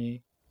the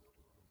army.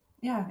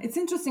 Yeah, it's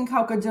interesting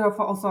how Kadyrov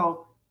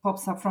also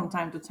pops up from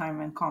time to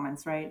time in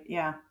comments, right?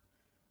 Yeah,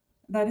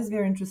 that is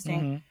very interesting.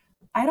 Hmm.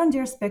 I don't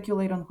dare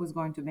speculate on who's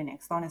going to be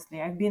next.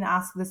 Honestly, I've been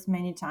asked this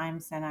many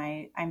times, and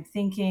I'm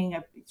thinking,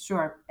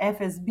 sure,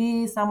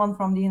 FSB, someone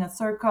from the inner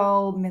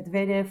circle,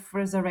 Medvedev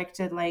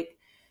resurrected. Like,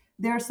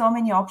 there are so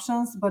many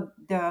options, but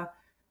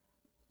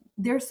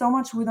there's so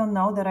much we don't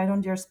know that I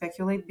don't dare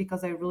speculate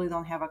because I really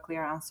don't have a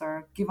clear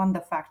answer given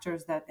the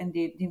factors that and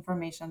the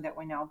information that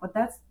we know. But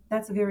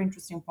that's a very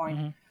interesting point.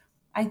 Hmm.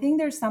 I think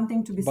there's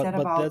something to be said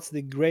But about that's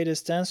the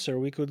greatest answer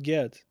we could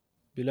get,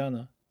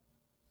 Bilyana.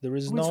 There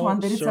is which no one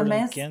that it's a certain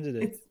mess.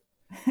 candidate.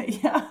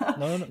 It's yeah,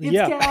 No, no, no. it's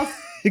Yeah, chaos.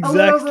 A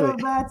little bit exactly.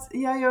 of that.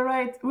 Yeah, you're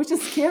right. Which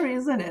is scary,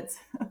 isn't it?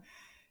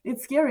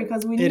 It's scary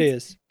because we It need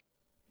is.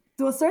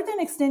 to a certain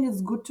extent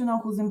it's good to know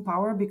who's in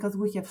power because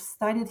we have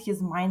studied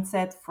his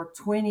mindset for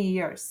 20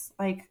 years.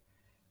 Like,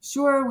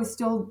 sure, we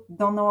still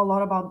don't know a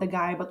lot about the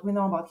guy, but we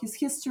know about his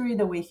history,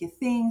 the way he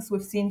thinks.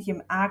 We've seen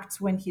him act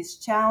when he's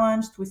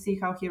challenged. We see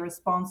how he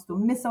responds to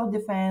missile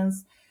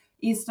defense,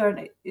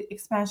 eastern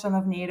expansion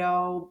of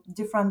NATO,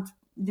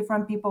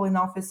 different people in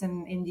office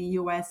in the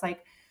US.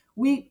 Like,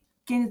 we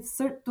can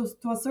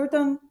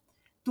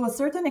to a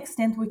certain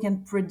extent we can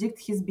predict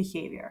his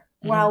behavior,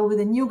 Hmm. while with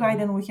a new guy Hmm.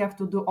 then we have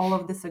to do all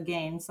of this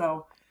again.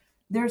 So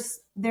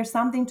there's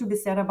something to be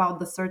said about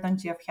the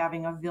certainty of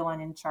having a villain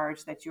in charge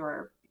that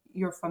you're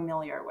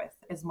familiar with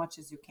as much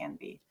as you can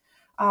be.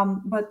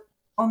 But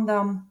on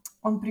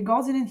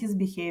Prigozhin and his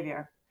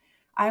behavior,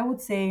 I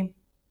would say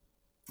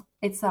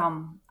it's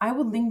I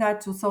would link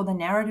that to so the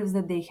narratives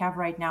that they have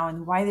right now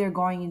and why they're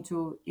going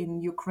into in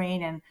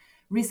Ukraine. And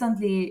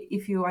recently,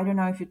 if you I don't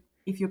know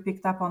if you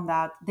picked up on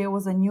that, there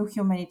was a new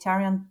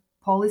humanitarian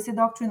policy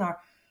doctrine, or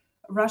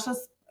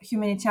Russia's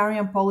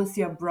humanitarian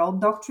policy abroad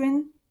doctrine,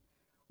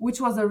 which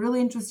was a really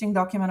interesting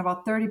document,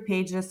 about 30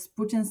 pages.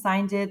 Putin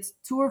signed it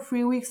 2 or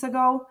 3 weeks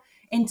ago.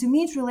 And to me,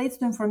 it relates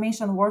to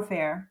information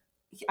warfare.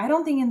 I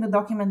don't think in the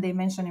document they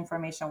mention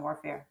information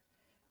warfare,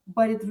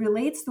 but it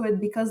relates to it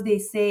because they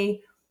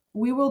say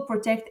we will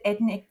protect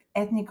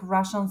ethnic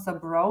Russians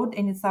abroad,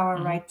 and it's our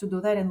Hmm. right to do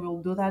that, and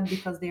we'll do that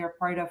because they are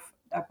part of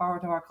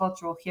our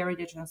cultural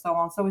heritage and so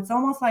on. So it's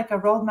almost like a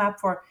roadmap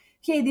for,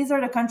 hey, these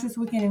are the countries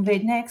we can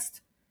invade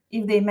next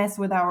if they mess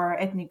with our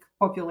ethnic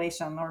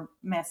population, or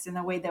mess in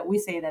a way that we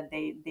say that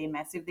they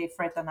mess if they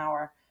threaten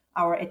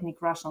our ethnic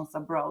Russians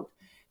abroad.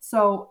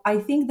 So I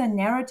think the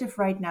narrative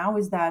right now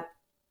is that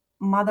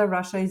Mother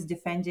Russia is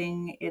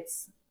defending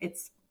its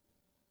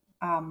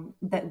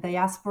the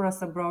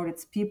diasporas abroad,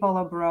 its people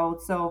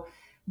abroad. So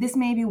this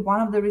may be one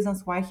of the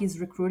reasons why he's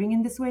recruiting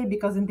in this way,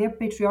 because in their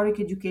patriotic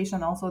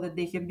education also that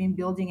they have been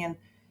building and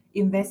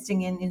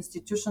investing in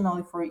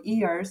institutionally for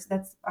years,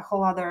 that's a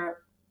whole other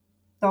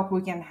talk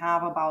we can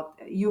have about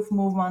youth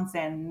movements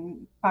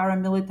and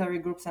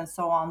paramilitary groups and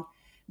so on.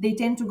 They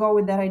tend to go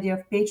with that idea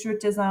of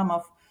patriotism,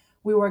 of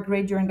we were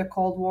great during the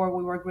Cold War,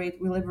 we were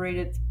great, we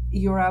liberated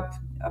Europe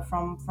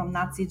from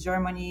Nazi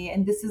Germany,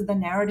 and this is the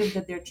narrative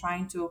that they're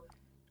trying to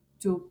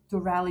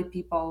rally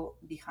people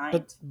But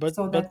behind. but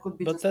So but that could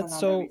be but just that's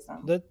another so reason.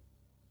 that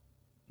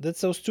that's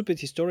so stupid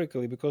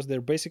historically, because they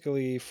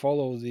basically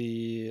follow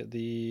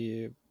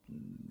the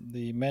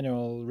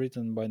manual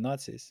written by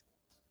Nazis.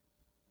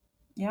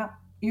 Yeah,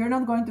 you're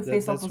not going to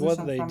face That's what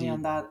opposition they from me on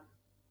did. that.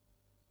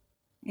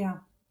 Yeah,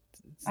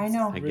 I It's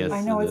know. I really I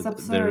guess know it's that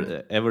absurd.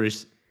 there every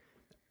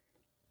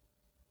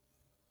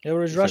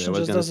average sorry, I Russian was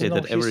just going to doesn't say know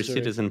that every history.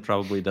 citizen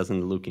probably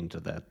doesn't look into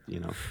that,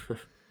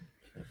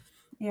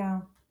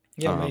 Yeah.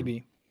 Yeah, Um,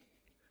 maybe.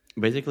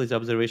 basically, the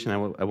observation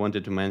I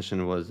wanted to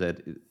mention was that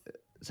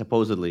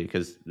supposedly,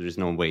 because there's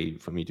no way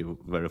for me to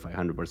verify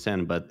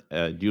 100%, but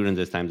during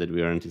this time that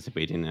we are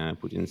anticipating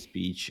Putin's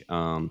speech,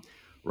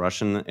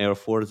 Russian Air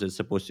Force is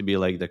supposed to be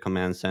like the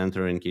command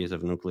center in case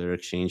of nuclear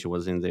exchange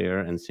was in there,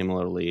 and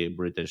similarly,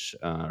 British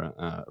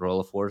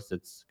Royal Force,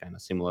 that's kind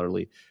of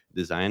similarly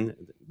designed.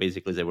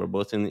 Basically, they were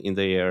both in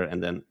the air,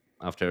 and then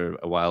after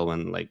a while,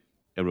 when like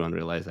everyone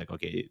realized like,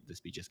 okay, the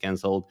speech is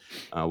canceled,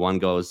 one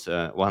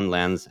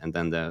lands, and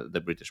then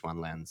the British one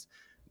lands.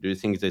 Do you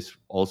think this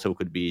also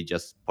could be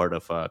just part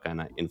of a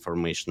kind of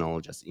informational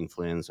just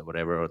influence or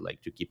whatever, or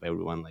like to keep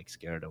everyone like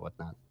scared or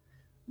whatnot?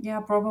 Yeah,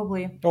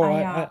 probably. Oh,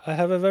 I I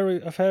have a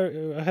very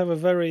I have a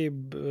very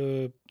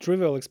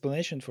trivial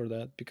explanation for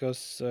that,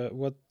 because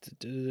what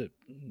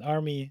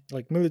army,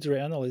 like military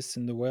analysts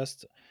in the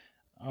West,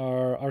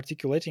 are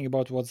articulating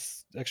about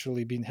what's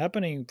actually been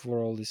happening for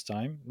all this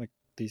time, like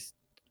these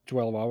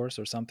 12 hours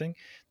or something,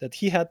 that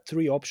he had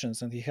three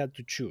options and he had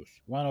to choose.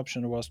 One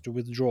option was to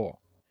withdraw.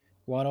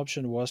 One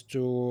option was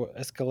to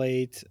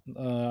escalate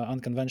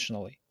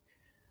unconventionally.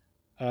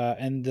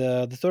 And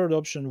the third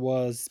option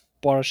was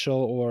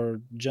partial or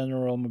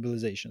general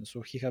mobilization.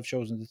 So he have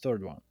chosen the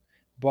third one,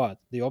 but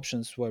the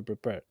options were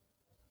prepared.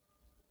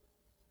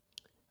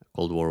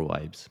 Cold War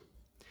vibes.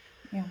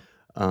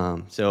 yeah.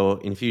 So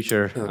in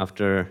future, Uh,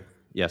 after,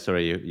 yeah,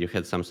 sorry, you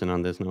had something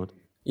on this note.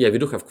 yeah, we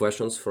do have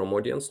questions from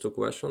audience. Two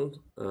questions.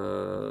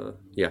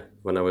 Yeah,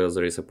 whenever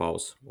there is a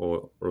pause,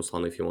 or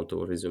Ruslan, if you want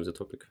to resume the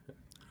topic.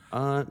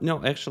 No,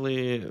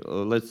 actually,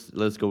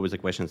 let's go with the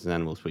questions and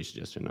then we'll switch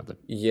just to another.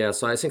 Yeah,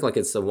 so I think like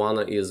it's one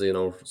is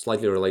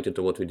slightly related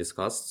to what we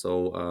discussed. So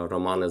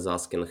Roman is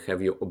asking,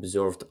 have you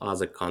observed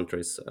other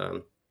countries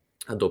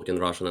adopting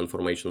Russian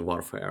information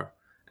warfare,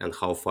 and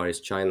how far is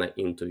China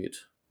into it,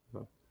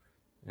 Uh,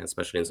 and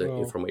especially in the Oh,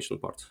 information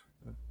part?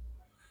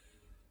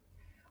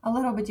 A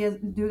little bit, yes.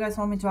 Do you guys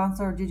want me to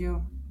answer, or did you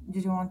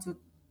want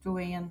to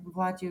weigh in?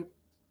 Vlad, you.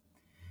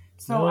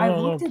 So no, I've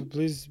no, no! looked at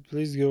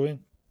Please go in.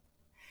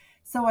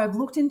 So I've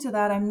looked into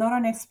that. I'm not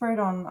an expert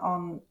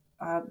on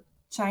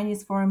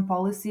Chinese foreign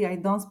policy. I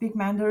don't speak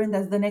Mandarin.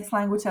 That's the next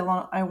language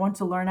I want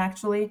to learn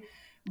actually.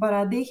 But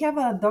they have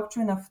a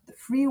doctrine of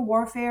free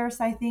warfare,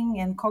 I think,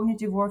 and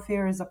cognitive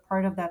warfare is a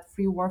part of that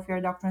free warfare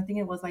doctrine. I think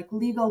it was like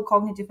legal,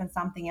 cognitive, and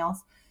something else.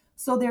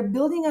 So they're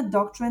building a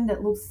doctrine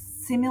that looks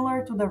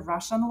similar to the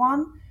Russian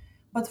one.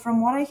 But from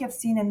what I have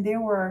seen, and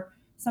there were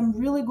some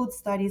really good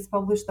studies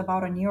published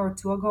about a year or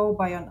two ago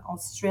by an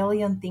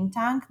Australian think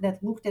tank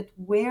that looked at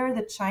where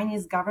the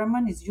Chinese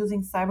government is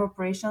using cyber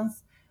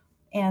operations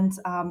and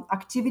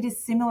activities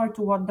similar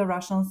to what the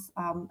Russians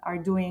are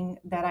doing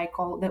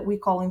that we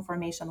call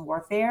information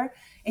warfare.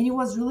 And it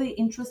was really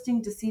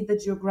interesting to see the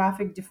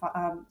geographic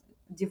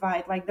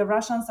divide. Like the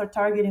Russians are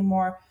targeting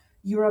more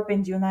Europe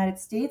and the United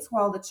States,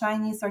 while the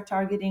Chinese are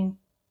targeting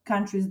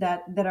countries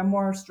that are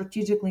more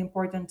strategically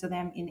important to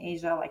them in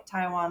Asia, like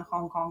Taiwan,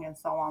 Hong Kong, and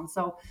so on.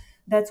 So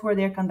that's where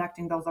they're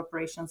conducting those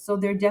operations. So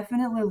they're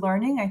definitely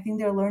learning. I think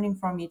they're learning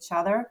from each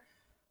other.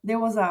 There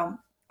was a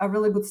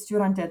really good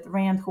student at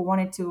Rand who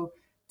wanted to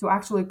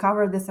actually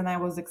cover this, and I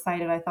was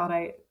excited. I thought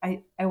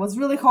I was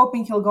really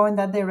hoping he'll go in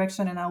that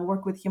direction and I'll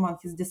work with him on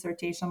his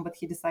dissertation, but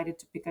he decided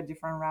to pick a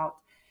different route.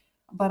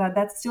 But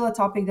that's still a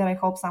topic that I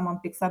hope someone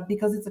picks up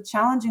because it's a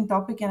challenging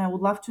topic, and I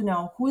would love to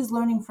know who is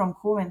learning from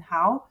who and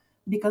how,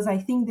 because I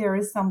think there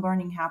is some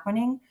learning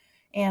happening.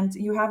 And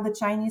you have the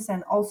Chinese,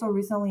 and also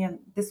recently, and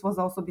this was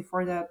also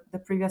before the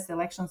previous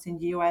elections in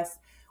the US,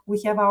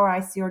 we have our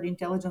IC, or the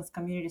intelligence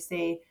community,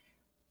 say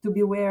to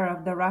beware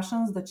of the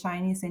Russians, the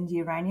Chinese, and the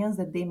Iranians,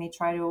 that they may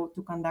try to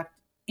conduct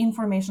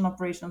information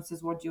operations,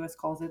 is what US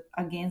calls it,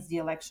 against the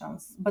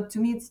elections. But to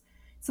me, it's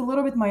a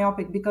little bit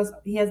myopic because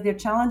yes, they're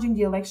challenging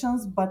the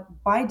elections,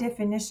 but by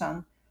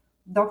definition,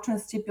 doctrine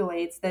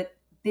stipulates that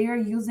they are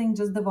using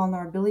just the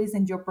vulnerabilities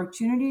and the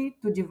opportunity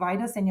to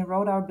divide us and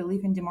erode our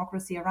belief in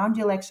democracy around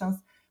the elections.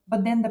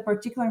 But then the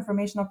particular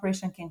information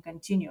operation can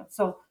continue.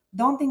 So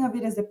don't think of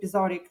it as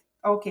episodic.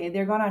 Okay,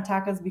 they're going to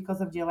attack us because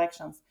of the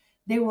elections.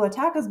 They will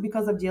attack us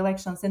because of the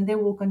elections, and they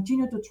will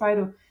continue to try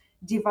to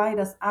divide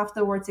us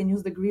afterwards and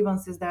use the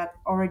grievances that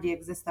already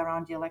exist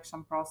around the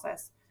election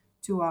process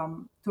to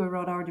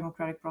erode our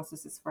democratic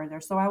processes further.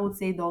 So I would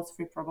say those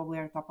three probably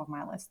are top of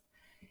my list.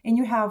 And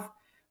you have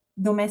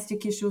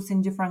domestic issues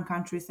in different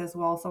countries as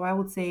well. So I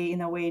would say,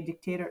 in a way,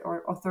 dictator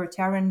or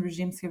authoritarian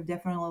regimes have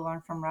definitely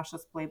learned from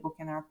Russia's playbook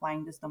and are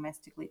applying this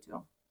domestically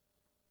too.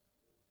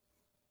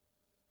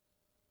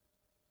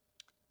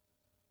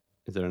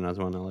 Is there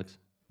another one, Alex?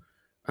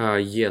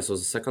 Yeah, so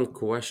the second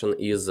question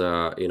is,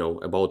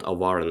 about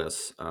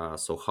awareness.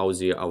 So how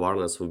the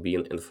awareness of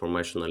being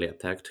informationally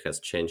attacked has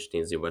changed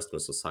in the Western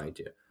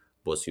society,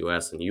 both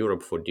US and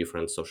Europe, for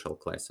different social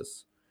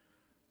classes.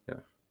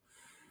 Yeah.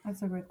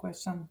 That's a great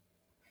question.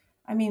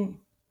 I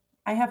mean,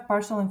 I have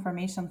partial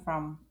information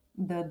from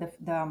the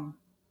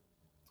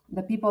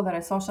people that I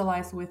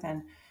socialize with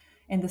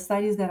and the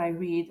studies that I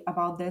read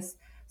about this.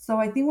 So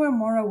I think we're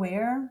more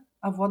aware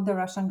of what the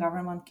Russian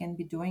government can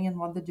be doing and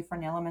what the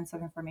different elements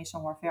of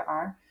information warfare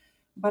are.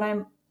 But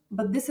I'm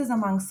but this is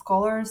among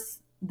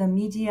scholars, the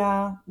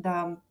media,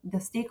 the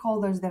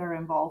stakeholders that are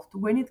involved.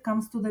 When it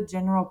comes to the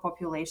general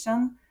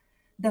population,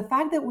 the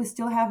fact that we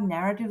still have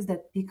narratives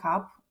that pick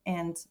up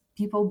and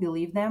people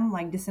believe them,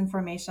 like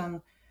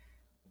disinformation,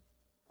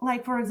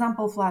 like for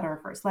example flat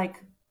earthers,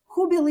 like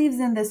who believes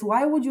in this?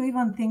 Why would you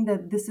even think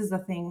that this is a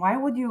thing? Why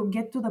would you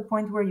get to the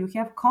point where you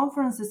have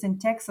conferences in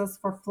Texas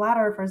for flat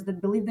earthers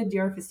that believe that the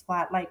earth is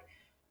flat? Like,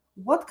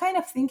 what kind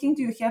of thinking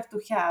do you have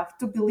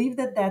to believe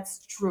that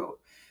that's true?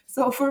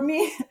 So for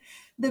me,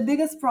 the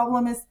biggest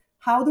problem is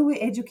how do we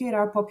educate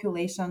our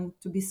population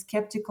to be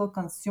skeptical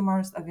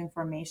consumers of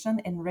information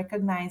and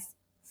recognize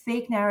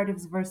fake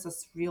narratives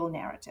versus real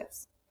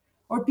narratives?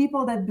 Or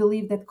people that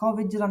believe that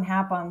COVID didn't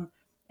happen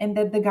and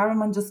that the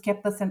government just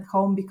kept us at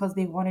home because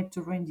they wanted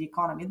to ruin the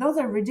economy. Those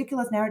are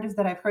ridiculous narratives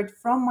that I've heard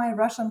from my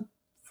Russian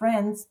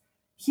friends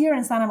here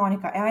in Santa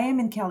Monica. I am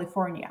in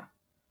California.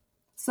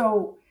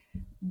 So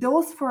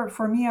those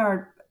for me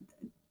are,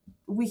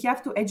 we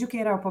have to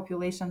educate our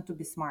population to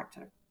be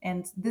smarter.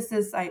 And this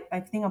is, I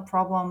think, a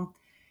problem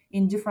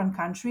in different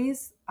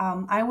countries.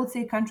 I would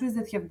say countries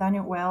that have done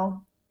it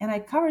well, and I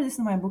cover this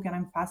in my book, and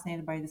I'm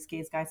fascinated by this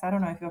case, guys. I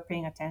don't know if you're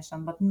paying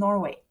attention, but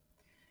Norway.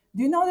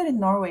 Do you know that in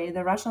Norway,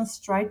 the Russians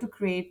tried to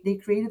they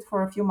created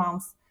for a few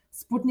months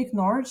Sputnik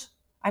Norge?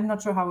 I'm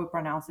not sure how we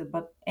pronounce it,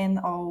 but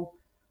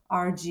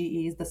Norge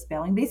is the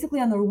spelling. Basically,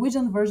 a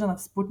Norwegian version of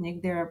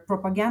Sputnik, their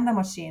propaganda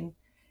machine.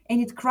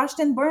 And it crashed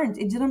and burned.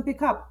 It didn't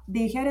pick up.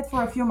 They had it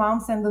for a few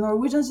months, and the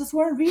Norwegians just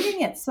weren't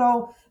reading it.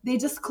 So they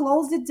just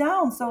closed it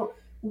down. So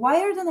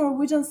why are the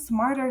Norwegians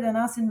smarter than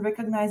us in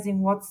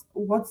recognizing what's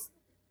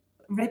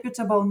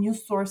reputable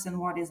news source and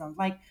what isn't?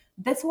 Like,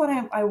 that's what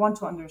I want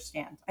to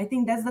understand. I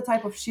think that's the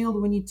type of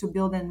shield we need to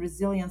build and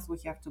resilience we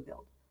have to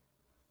build.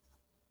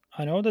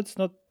 I know that's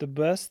not the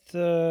best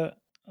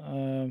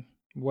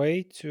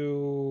way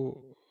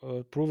to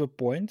prove a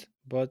point,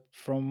 but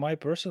from my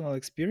personal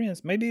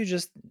experience, maybe you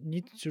just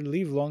need to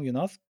live long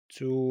enough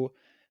to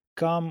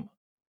come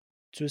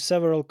to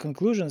several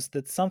conclusions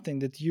that something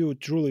that you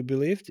truly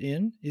believed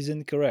in is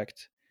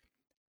incorrect.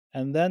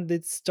 And then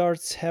it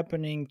starts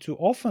happening too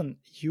often.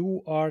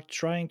 You are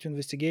trying to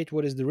investigate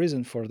what is the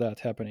reason for that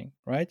happening,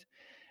 right?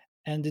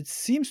 And it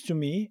seems to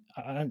me,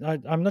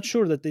 I'm not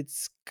sure that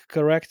it's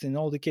correct in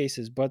all the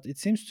cases, but it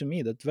seems to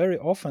me that very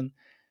often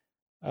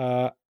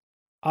uh,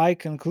 I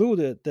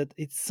concluded that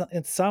it's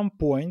at some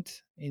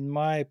point in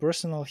my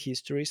personal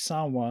history,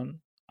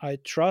 someone I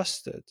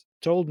trusted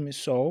told me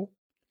so,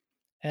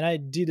 and I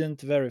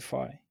didn't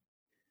verify,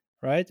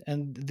 right?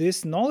 And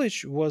this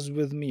knowledge was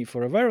with me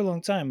for a very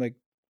long time, like,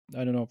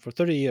 I don't know, for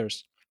 30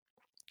 years.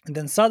 And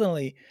then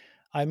suddenly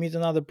I meet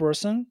another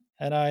person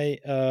and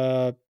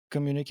I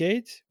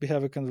communicate, we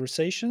have a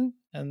conversation,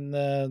 and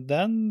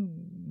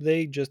then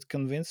they just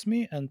convince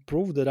me and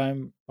prove that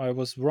I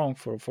was wrong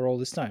for all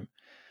this time.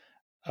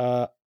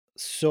 uh,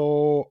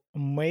 so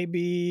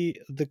maybe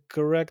the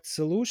correct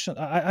solution,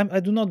 I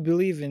do not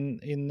believe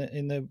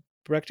in a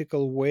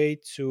practical way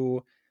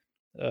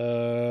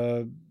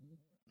uh,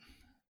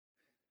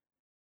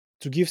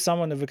 to give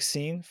someone a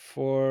vaccine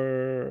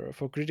for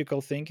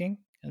critical thinking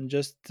and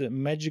just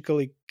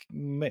magically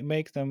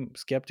make them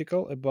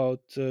skeptical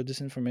about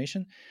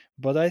disinformation.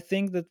 But I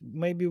think that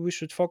maybe we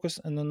should focus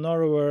on a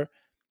narrower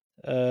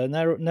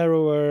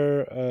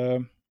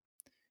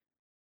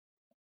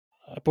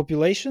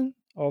population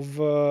of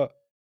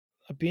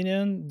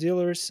opinion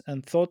dealers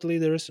and thought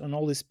leaders, and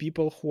all these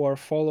people who are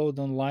followed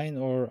online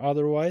or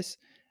otherwise,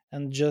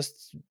 and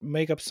just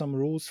make up some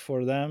rules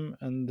for them,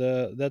 and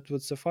that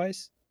would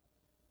suffice.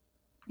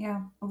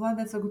 Yeah, well,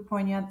 that's a good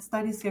point. Yeah,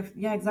 studies have,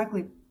 yeah,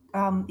 exactly,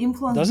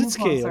 influenced Does it scale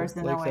influencers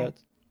in a like way.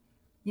 that?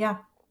 Yeah,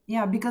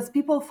 yeah, because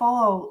we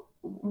follow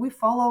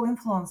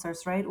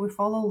influencers, right? We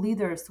follow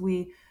leaders.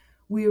 We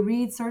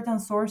read certain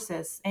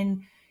sources,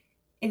 and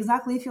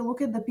exactly, if you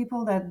look at the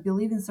people that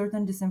believe in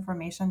certain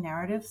disinformation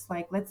narratives,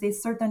 like let's say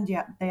certain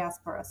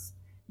diasporas,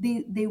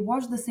 they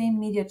watch the same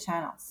media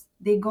channels,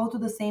 they go to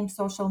the same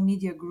social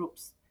media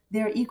groups,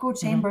 there are echo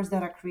Hmm. chambers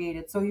that are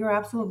created. So you're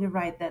absolutely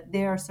right that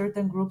there are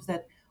certain groups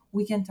that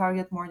we can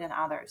target more than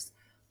others.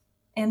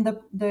 And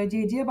the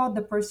idea about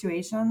the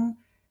persuasion,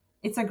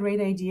 it's a great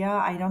idea.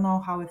 I don't know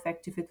how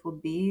effective it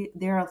would be.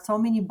 There are so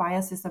many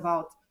biases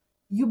about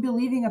you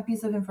believing a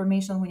piece of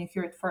information when you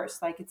hear it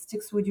first. Like, it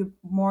sticks with you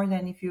more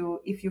than if you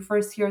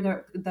first hear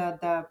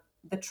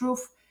the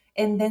truth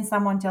and then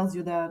someone tells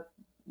you the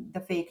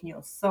fake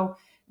news. So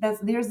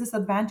there's this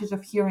advantage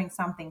of hearing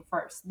something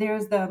first.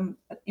 There's the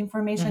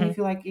information, Hmm. if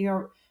you like,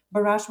 your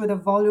barrage with a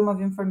volume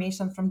of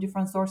information from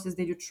different sources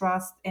that you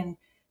trust, and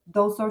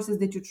those sources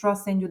that you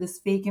trust send you this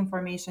fake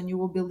information, you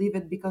will believe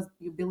it because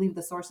you believe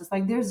the sources.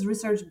 Like, there's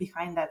research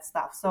behind that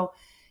stuff. So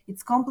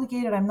it's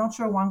complicated. I'm not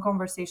sure one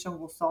conversation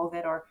will solve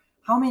it, or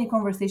how many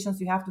conversations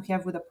you have to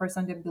have with a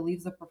person that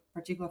believes a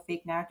particular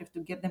fake narrative to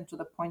get them to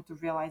the point to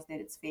realize that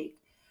it's fake.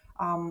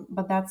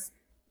 But that's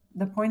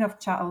the point of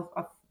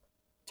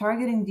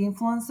targeting the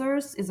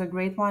influencers is a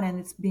great one, and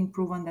it's being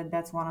proven that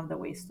that's one of the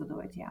ways to do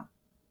it. Yeah.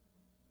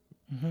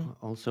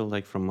 Also,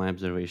 like from my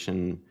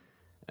observation,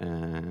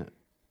 uh,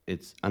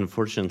 it's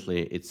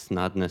unfortunately it's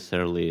not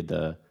necessarily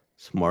the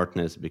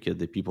smartness, because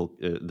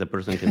the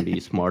person can be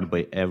smart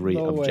by every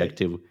No way.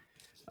 objective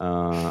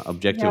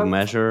Yeah.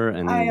 measure I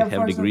and have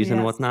unfortunately, degrees and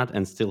yes. whatnot,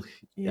 and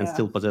Yeah.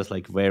 still possess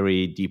like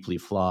very deeply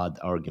flawed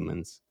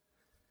arguments.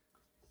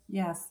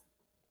 Yes.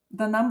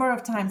 The number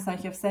of times I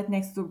have sat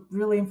next to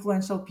really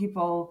influential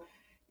people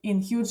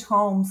in huge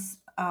homes,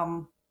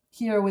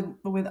 here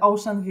with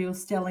ocean views,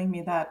 telling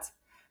me that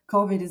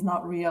COVID is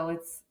not real.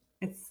 It's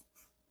it's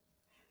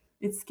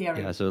Yeah,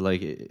 scary. so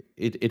like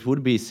it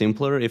would be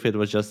simpler if it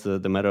was just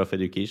the matter of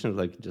education,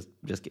 like just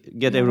get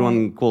You're right. everyone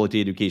quality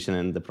education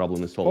and the problem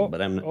is solved. Or,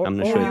 But or, I'm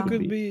not or sure you it Yeah. would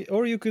could be. be,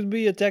 or you could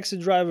be a taxi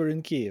driver in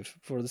Kiev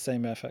for the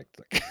same effect.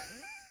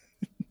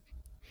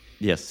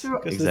 Yes, True.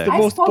 Because it's the I've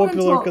exactly. most spoken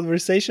popular to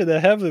conversation I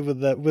have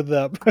with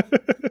them.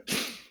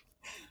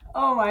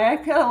 Oh my,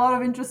 I've had a lot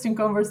of interesting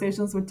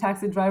conversations with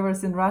taxi drivers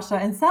in Russia,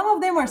 and some of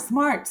them are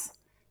smart.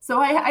 So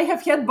I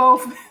have had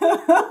both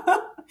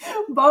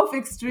both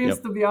extremes,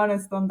 Yep. to be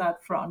honest, on that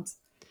front.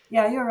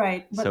 Yeah, you're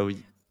right. But So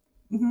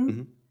mhm.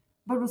 mhm.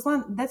 But Ruslan,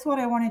 that's what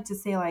I wanted to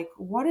say. Like,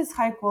 what is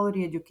high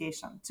quality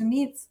education? To me,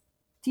 it's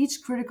teach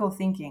critical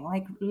thinking.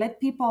 Like, let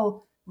people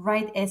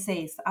write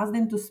essays, ask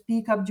them to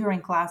speak up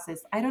during classes.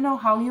 I don't know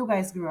how you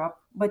guys grew up,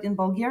 but in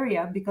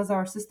Bulgaria, because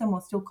our system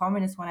was still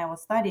communist when I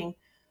was studying,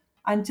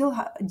 until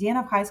the end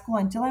of high school,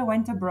 until I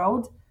went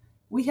abroad,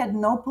 we had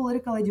no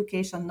political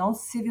education, no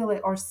civil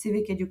or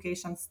civic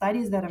education,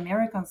 studies that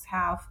Americans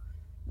have,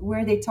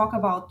 where they talk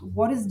about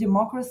what is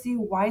democracy,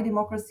 why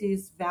democracy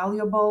is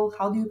valuable,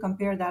 how do you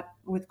compare that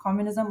with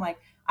communism. Like,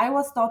 I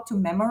was taught to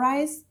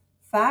memorize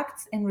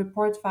facts and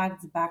report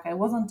facts back. I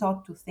wasn't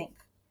taught to think.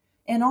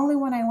 And only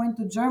when I went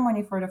to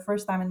Germany for the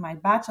first time in my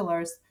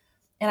bachelor's,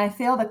 and I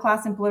failed a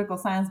class in political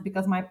science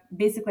because my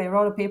basically I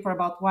wrote a paper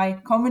about why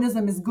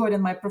communism is good,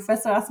 and my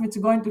professor asked me to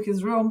go into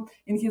his room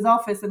in his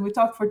office, and we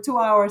talked for 2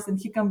 hours, and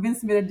he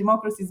convinced me that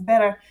democracy is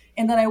better,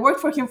 and then I worked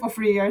for him for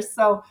 3 years.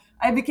 So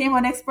I became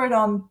an expert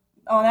on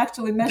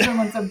actually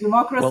measurements of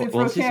democracy Well,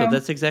 through see, so him.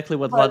 that's exactly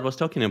what Vlad But was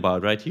talking about,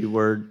 right? You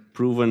were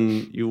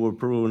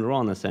proven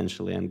wrong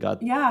essentially, and got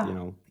yeah, you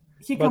know.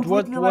 he But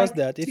what completely was like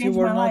that? If you changed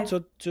were my not life.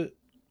 taught to,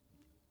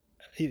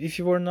 if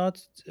you were not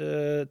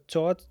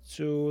taught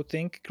to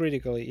think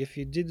critically, if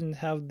you didn't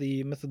have the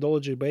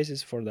methodology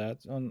basis for that,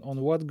 on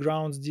what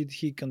grounds did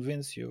he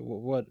convince you?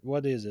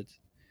 What is it?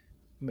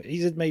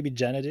 Is it maybe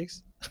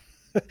genetics?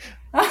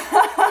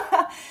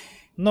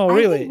 No, I think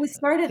really. we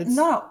started It's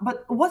no, but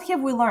what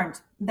have we learned?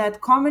 That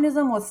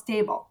communism was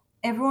stable.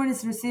 Everyone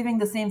is receiving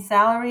the same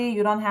salary.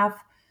 You don't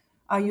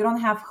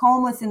have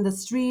homeless in the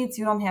streets.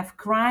 You don't have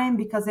crime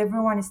because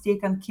everyone is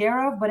taken care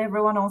of, but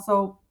everyone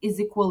also is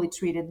equally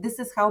treated. This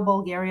is how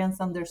Bulgarians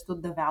understood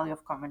the value of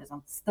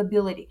communism: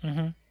 stability.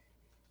 Mhm.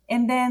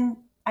 And then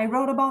I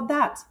wrote about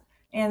that.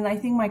 And I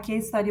think my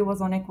case study was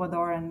on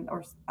Ecuador and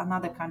or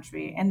another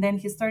country. And then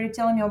he started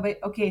telling me about,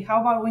 okay, how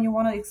about when you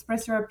want to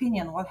express your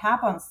opinion? What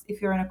happens if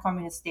you're in a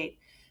communist state?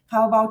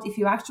 How about if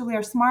you actually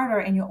are smarter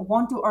and you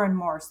want to earn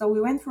more? So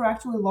we went through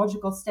actually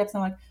logical steps.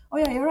 I'm like, oh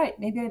yeah, you're right.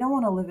 Maybe I don't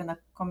want to live in a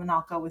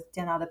communalka with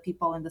 10 other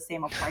people in the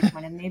same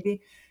apartment. And maybe,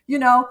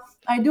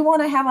 I do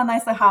want to have a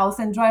nicer house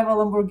and drive a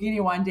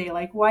Lamborghini one day.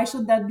 Like, why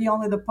should that be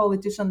only the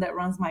politician that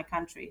runs my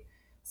country?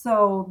 So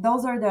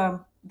those are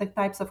the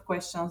types of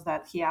questions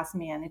that he asked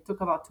me, and it took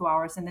about 2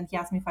 hours. And then he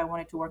asked me if I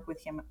wanted to work with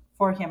him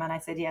for him, and I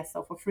said yes.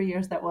 So for 3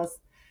 years, that was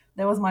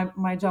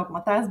my job.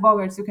 Matthias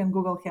Bogarts, you can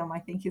Google him. I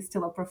think he's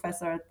still a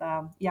professor at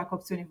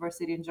Jakobs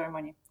University in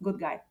Germany. Good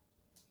guy.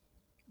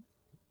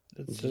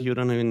 That's a You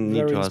don't even need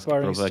very to ask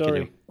inspiring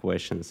provocative story.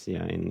 questions.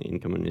 Yeah, in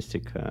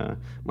communistic,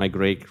 my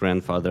great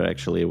grandfather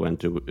actually went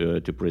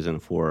to prison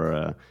for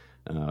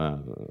uh,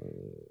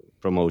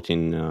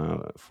 promoting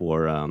for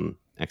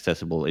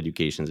accessible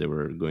educations. They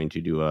were going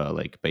to do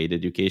like paid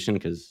education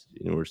because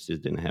universities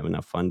didn't have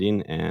enough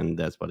funding, and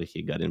that's what he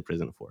got in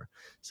prison for.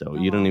 So Oh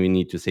you don't wow. even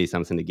need to say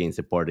something against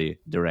the party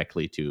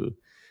directly to.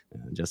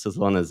 Just as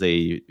long as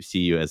they see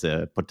you as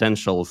a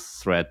potential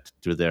threat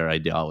to their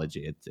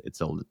ideology,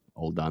 it's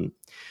all done.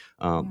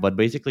 Yeah. But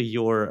basically,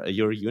 your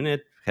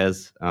unit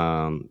has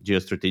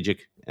geostrategic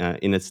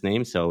in its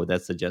name, so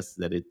that suggests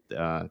that it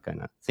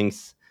kind of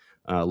thinks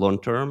long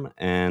term.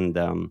 And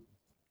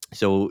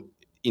so,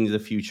 in the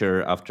future,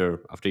 after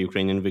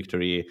Ukrainian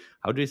victory,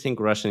 how do you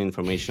think Russian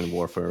information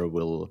warfare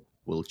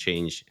will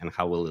change, and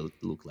how will it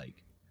look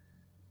like?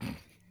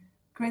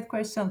 Great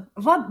question.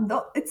 What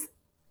it's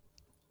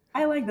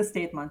I like the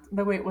statement,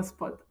 the way it was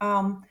put.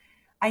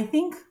 I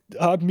think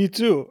Me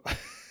too.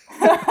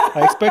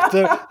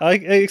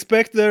 I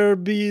expect there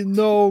be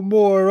no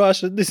more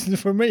Russian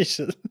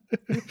disinformation.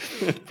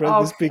 Frankly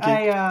Oh, speaking.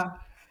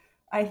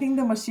 I think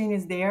the machine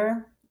is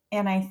there,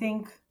 and I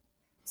think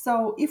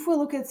so. If we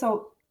look at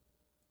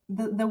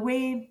the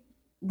way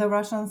the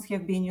Russians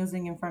have been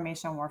using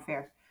information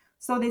warfare,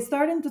 so they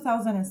started in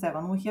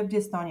 2007. We have the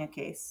Estonia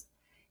case,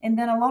 and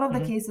then a lot of the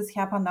Mhm. cases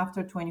happened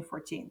after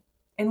 2014.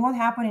 And what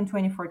happened in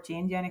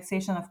 2014? The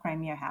annexation of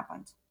Crimea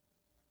happened.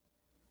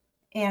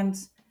 And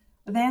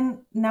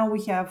then now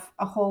we have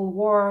a whole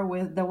war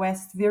with the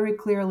West very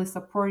clearly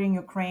supporting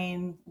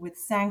Ukraine with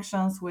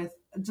sanctions, with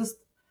just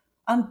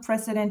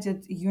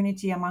unprecedented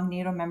unity among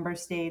NATO member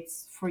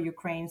states for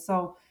Ukraine.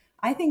 So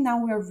I think now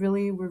we've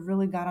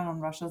really gotten on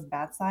Russia's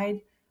bad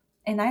side.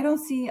 And I don't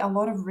see a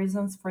lot of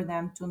reasons for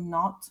them to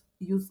not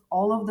use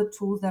all of the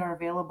tools that are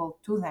available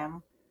to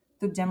them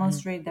to Mhm.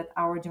 demonstrate that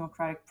our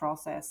democratic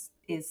process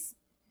is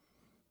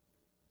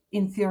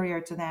inferior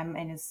to them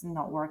and is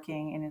not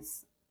working and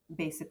is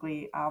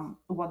basically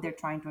what they're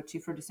trying to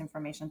achieve for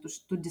disinformation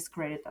to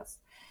discredit us.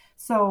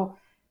 So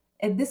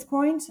at this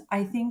point,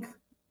 I think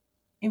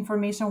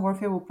information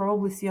warfare will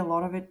probably see a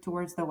lot of it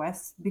towards the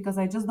West because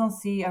I just don't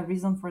see a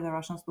reason for the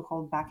Russians to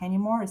hold back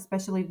anymore,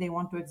 especially if they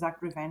want to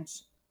exact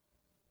revenge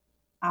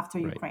after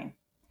Right. Ukraine.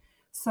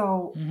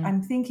 So Mhm.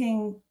 I'm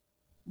thinking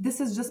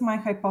this is just my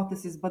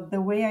hypothesis, but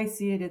the way I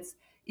see it, it's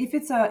if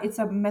it's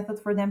a method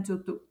for them to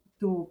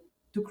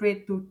to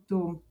create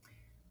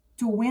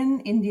to win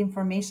in the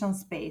information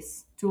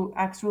space, to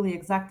actually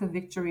exact a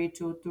victory,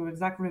 to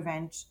exact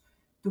revenge,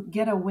 to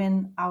get a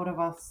win out of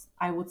us,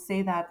 I would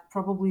say that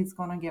probably it's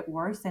going to get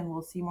worse and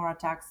we'll see more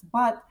attacks.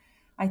 But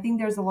I think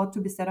there's a lot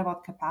to be said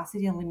about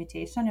capacity and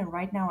limitation. And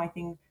right now, I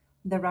think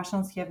the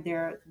Russians have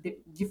their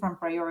different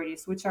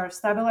priorities, which are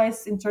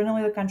stabilize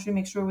internally the country,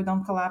 make sure we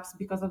don't collapse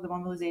because of the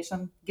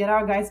mobilization, get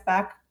our guys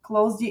back,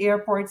 close the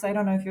airports. I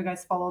don't know if you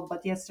guys followed,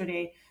 but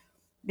yesterday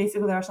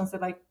basically the Russians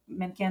said like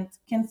men can't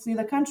flee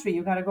the country.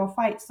 You got to go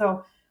fight.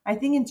 So I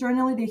think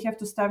internally they have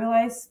to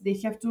stabilize. They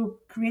have to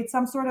create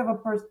some sort of a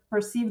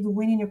perceived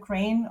win in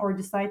Ukraine or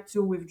decide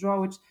to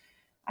withdraw, which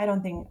I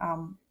don't think.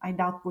 I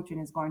doubt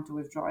Putin is going to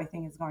withdraw. I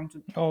think it's going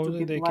Oh, to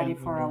be they bloody can't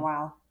for a withdraw.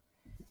 while.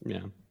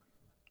 Yeah.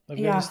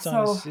 Yeah.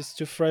 Afghanistan So, is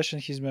too fresh in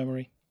his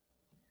memory.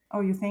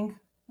 oh, you think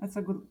that's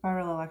a good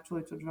parallel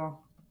actually to draw?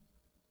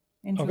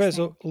 Okay,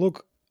 so Interesting. look,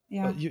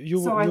 Yeah. you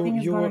So I think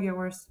it's you going to were get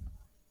worse.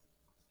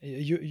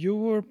 you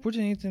were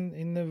putting it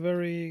in a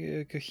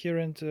very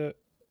coherent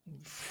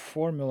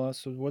formula.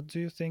 So what do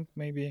you think?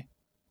 Maybe.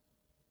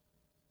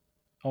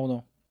 Oh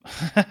no,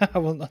 I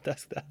will not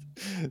ask that.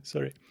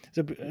 Sorry.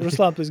 So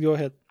Ruslan, please go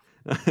ahead.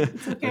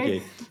 It's okay. Okay.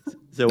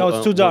 So No,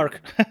 it's too what dark.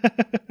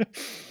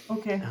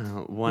 Okay.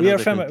 one of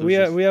the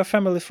conclusions We are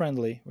family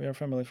friendly. We are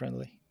family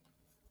friendly.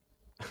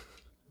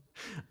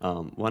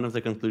 one of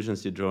the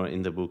conclusions you draw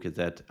in the book is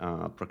that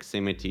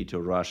proximity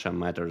to Russia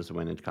matters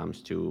when it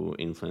comes to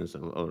influence,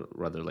 or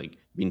rather, like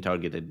being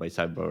targeted by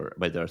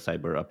their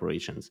cyber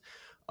operations,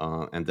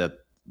 and that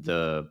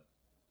the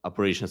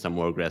operations are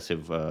more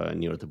aggressive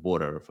near the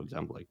border, for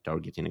example, like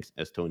targeting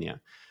Estonia.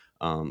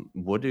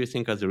 What do you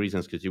think are the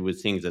reasons? Because you would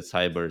think that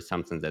cyber is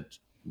something that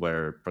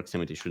where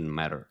proximity shouldn't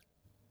matter.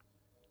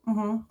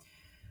 Hmm.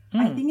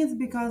 I Hmm. think it's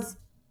because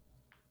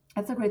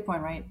that's a great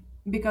point, right?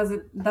 Because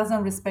it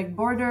doesn't respect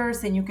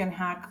borders and you can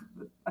hack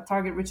a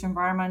target rich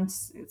environment.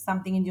 It's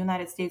something in the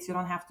United States, you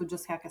don't have to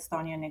just hack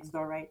Estonia next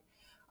door, right?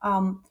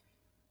 Um,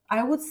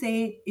 I would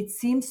say it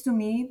seems to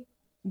me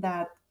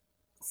that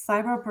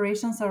cyber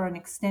operations are an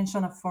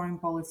extension of foreign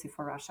policy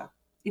for Russia.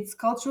 It's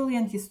culturally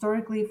and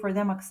historically for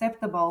them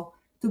acceptable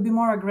to be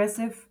more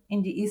aggressive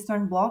in the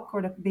Eastern Bloc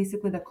or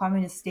basically the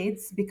communist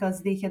states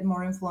because they had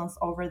more influence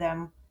over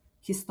them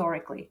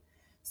historically.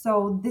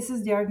 So this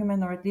is the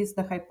argument, or at least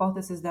the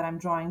hypothesis that I'm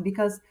drawing,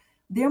 because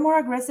they're more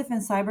aggressive in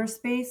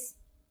cyberspace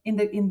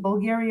in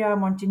Bulgaria,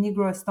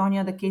 Montenegro,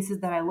 Estonia, the cases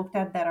that I looked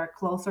at that are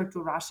closer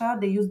to Russia,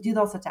 they use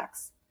DDoS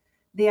attacks.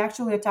 They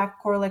actually attack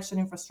core election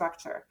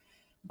infrastructure.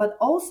 But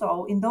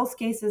also in those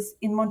cases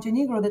in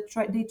Montenegro,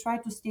 they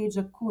tried to stage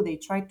a coup. They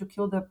tried to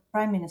kill the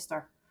prime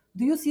minister.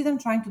 Do you see them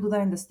trying to do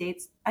that in the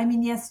States? I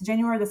mean, yes,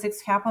 January the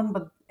 6th happened,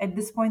 but at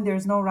this point,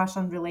 there's no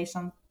Russian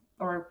relation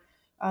or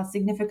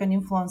significant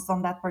influence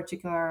on that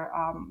particular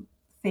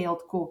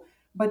failed coup.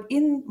 But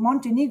in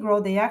Montenegro,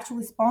 they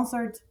actually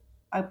sponsored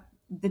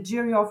the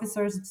jury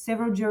officers,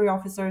 several jury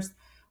officers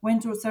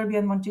went to Serbia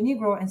and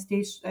Montenegro and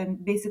staged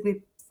and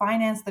basically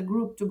financed the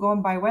group to go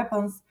and buy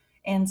weapons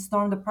and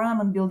storm the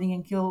parliament building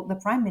and kill the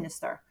prime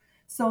minister.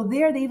 So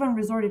there they even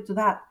resorted to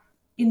that.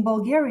 In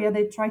Bulgaria,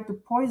 they tried to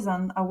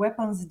poison a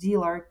weapons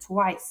dealer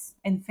twice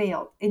and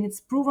failed. And it's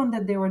proven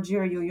that they were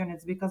GRU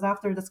units because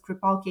after the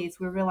Skripal case,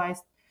 we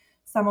realized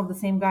some of the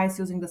same guys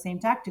using the same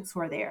tactics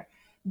were there.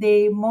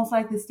 They most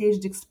likely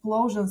staged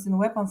explosions in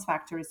weapons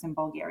factories in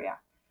Bulgaria.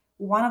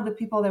 One of the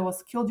people that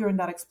was killed during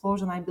that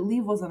explosion, I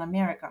believe, was an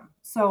American.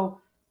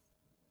 So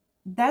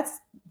that's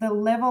the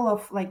level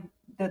of like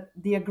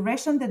the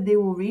aggression that they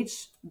will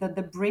reach, that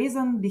the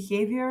brazen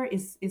behavior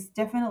is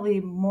definitely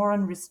more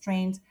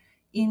unrestrained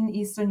in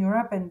Eastern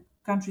Europe and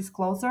countries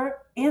closer,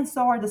 and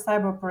so are the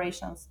cyber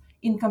operations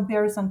in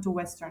comparison to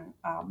Western,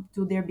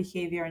 to their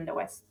behavior in the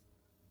West.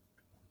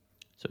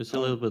 So it's a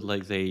little Um, bit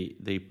like they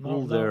no,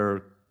 pull no,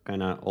 their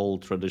kind of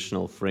old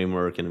traditional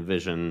framework and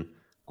vision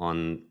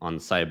on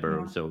cyber,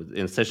 Yeah. so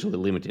essentially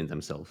limiting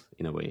themselves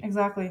in a way.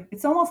 Exactly.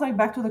 It's almost like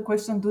back to the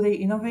question, do they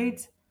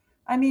innovate?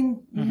 I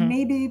mean, hmm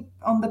maybe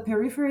on the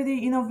periphery they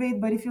innovate,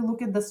 but if you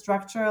look at the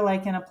structure,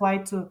 like and apply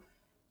to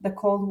the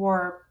Cold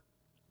War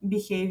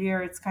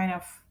behavior, it's kind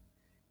of,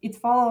 it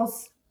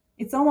follows,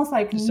 it's almost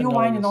like it's new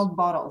wine in analogous. old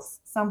bottles,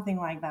 something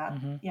like that.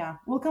 hmm Yeah,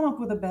 we'll come up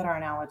with a better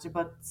analogy,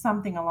 but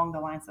something along the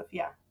lines of,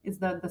 yeah, it's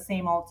the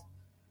same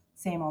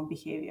old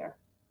behavior.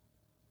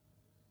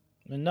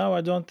 And now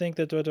I don't think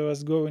that what I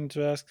was going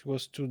to ask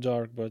was too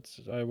dark, but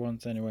I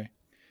won't anyway.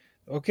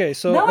 Okay,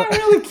 so Now I'm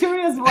really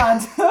curious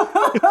what. oh,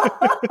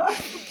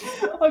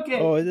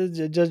 Okay,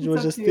 I just it's was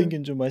up just to you.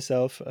 thinking to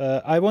myself.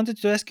 I wanted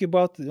to ask you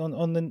about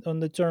on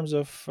the terms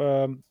of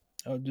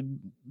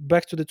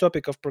back to the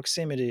topic of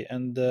proximity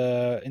and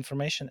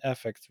information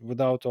effect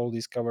without all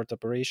these covert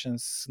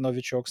operations,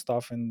 Novichok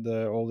stuff, and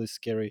all these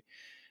scary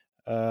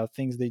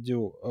things they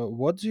do.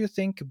 What do you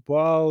think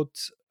about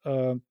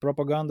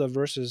propaganda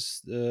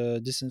versus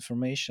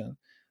disinformation?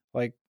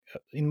 Like,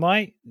 in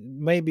my,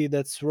 maybe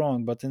that's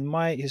wrong, but in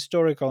my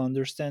historical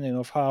understanding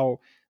of how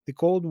the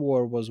Cold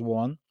War was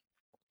won,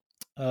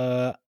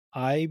 uh,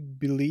 I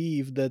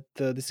believe that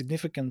the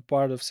significant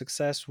part of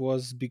success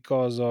was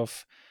because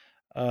of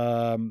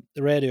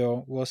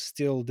radio was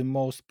still the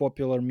most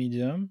popular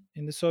medium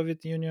in the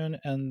Soviet Union,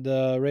 and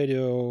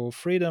Radio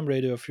Freedom,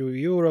 Radio Free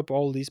Europe,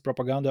 all these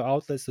propaganda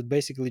outlets that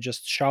basically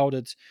just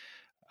shouted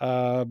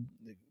uh,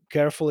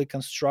 carefully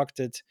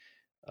constructed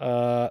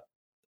uh,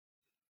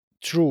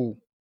 true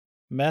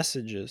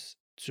messages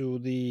to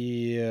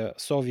the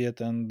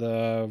Soviet and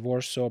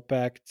Warsaw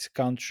Pact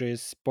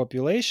countries'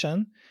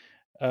 population.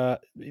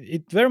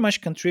 It very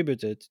much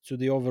contributed to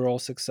the overall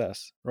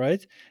success,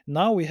 right?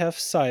 Now we have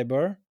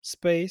cyber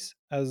space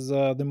as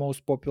the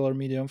most popular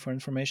medium for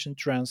information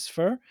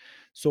transfer.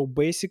 So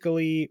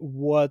basically,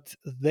 what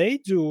they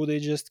do, they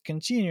just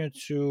continue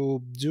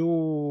to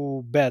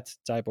do bad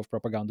type of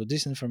propaganda,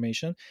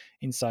 disinformation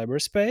in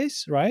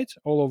cyberspace, right?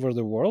 All over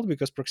the world,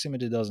 because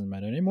proximity doesn't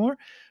matter anymore.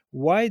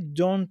 Why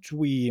don't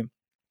we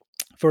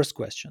First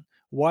question: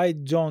 why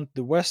don't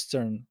the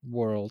Western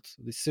world,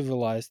 the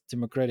civilized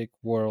democratic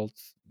world,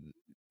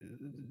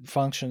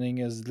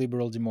 functioning as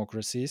liberal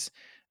democracies,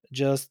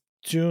 just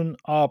tune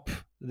up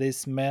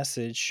this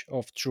message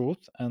of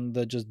truth and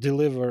just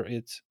deliver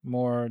it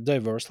more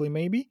diversely,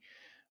 maybe,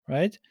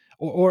 right?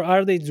 Or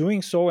are they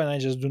doing so and I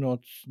just do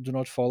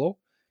not follow,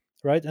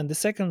 right? And the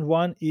second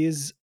one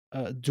is,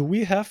 do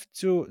we have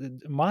to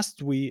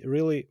must we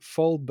really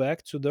fall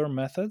back to their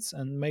methods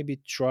and maybe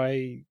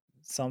try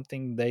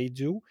something they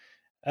do,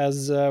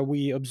 as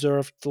we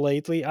observed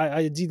lately?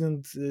 I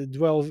didn't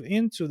delve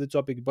into the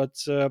topic, but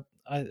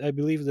I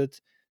believe that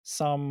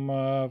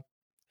some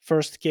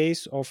first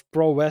case of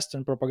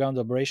pro-Western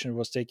propaganda operation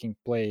was taking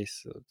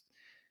place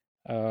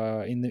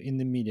in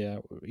the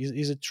media.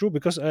 Is it true?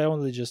 Because I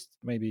only just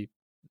maybe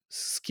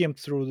skimmed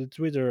through the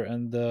Twitter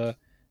and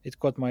it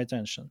caught my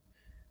attention.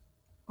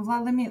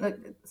 Well, let me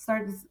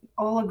start with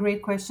all a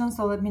great question.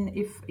 So let me,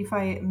 if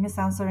I miss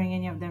answering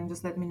any of them,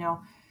 just let me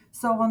know.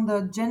 So on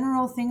the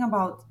general thing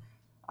about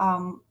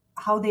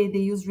how they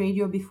use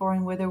radio before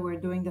and whether we're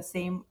doing the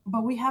same,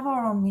 but we have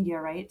our own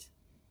media, right?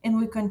 And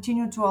we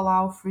continue to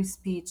allow free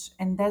speech,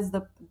 and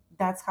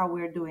that's how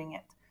we're doing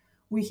it.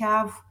 We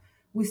have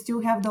we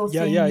still have those Yeah,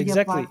 same yeah, media exactly.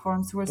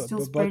 platforms. We're But still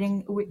but but,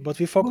 spreading. but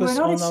we We were focus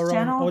not on as our own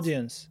channeled.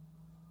 audience.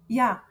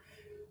 Yeah,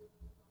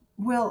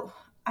 well,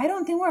 I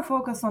don't think we're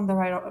focused on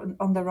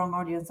on the wrong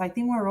audience. I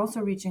think we're also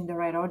reaching the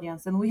right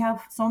audience, and we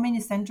have so many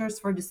centers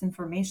for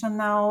disinformation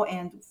now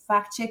and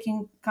fact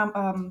checking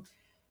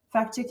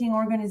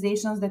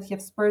organizations that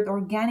have spurred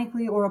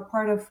organically or a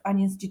part of an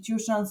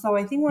institution. So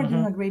I think we're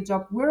doing hmm a great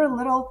job. We're a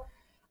little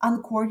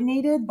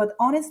uncoordinated, but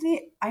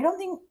honestly, I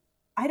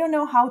don't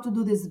know how to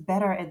do this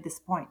better at this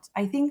point.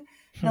 I think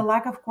the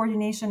lack of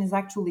coordination is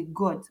actually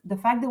good. The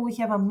fact that we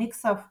have a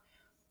mix of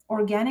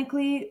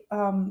organically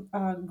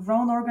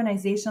grown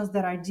organizations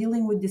that are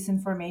dealing with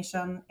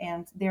disinformation,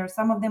 and there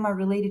some of them are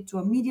related to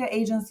a media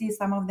agency,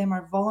 some of them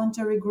are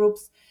voluntary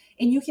groups,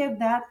 and you have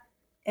that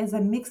as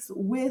a mix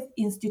with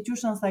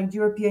institutions like the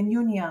European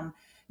Union,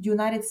 the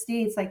United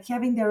States, like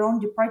having their own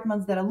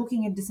departments that are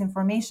looking at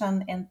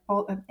disinformation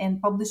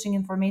and publishing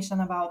information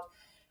about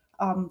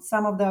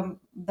some of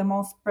the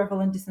most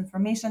prevalent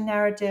disinformation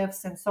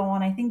narratives and so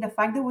on. I think the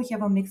fact that we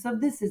have a mix of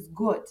this is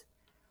good.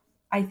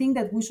 I think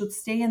that we should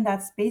stay in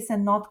that space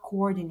and not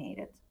coordinate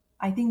it.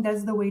 I think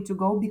that's the way to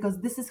go, because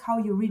this is how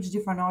you reach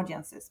different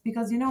audiences.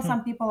 Because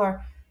some people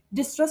are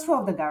distrustful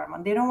of the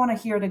government. They don't want to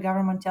hear the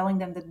government telling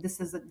them that this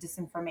is a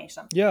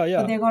disinformation. Yeah, But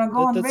yeah. they're going to go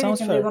That on that Reddit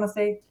sounds and they're fair. going to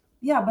say,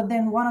 yeah, but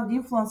then one of the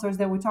influencers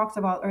that we talked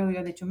about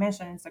earlier that you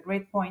mentioned, it's a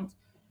great point.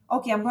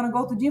 Okay, I'm going to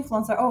go to the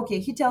influencer. Oh, okay,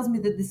 he tells me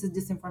that this is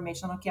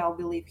disinformation. Okay, I'll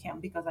believe him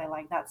because I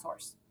like that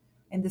source.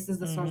 And this is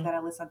the source hmm that I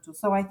listen to.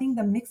 So I think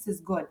the mix is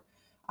good.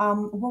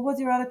 What was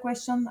your other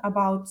question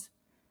about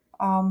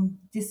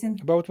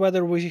disin? About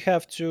whether we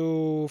have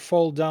to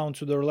fall down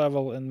to their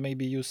level and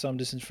maybe use some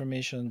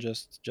disinformation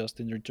just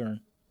in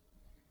return.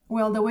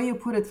 Well, the way you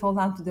put it, fall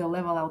down to their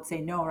level, I would say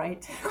no,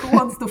 right? Who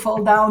wants to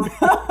fall down?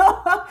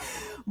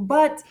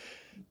 But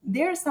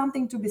there's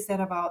something to be said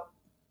about.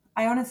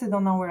 I honestly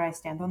don't know where I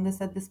stand on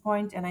this at this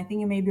point, and I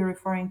think you may be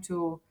referring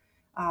to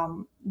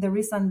the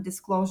recent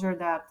disclosure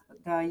that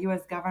the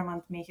U.S.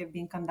 government may have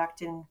been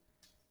conducting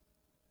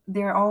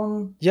their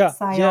own Yeah,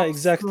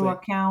 psyops through exactly.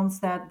 accounts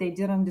that they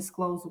didn't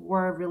disclose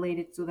were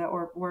related to the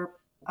or were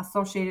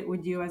associated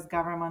with the U.S.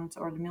 government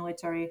or the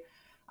military.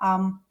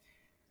 Um,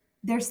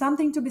 there's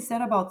something to be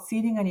said about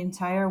ceding an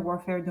entire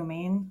warfare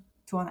domain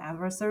to an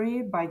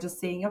adversary by just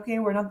saying, okay,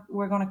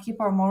 we're going to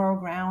keep our moral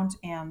ground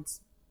and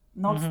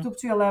not Hmm. stoop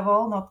to your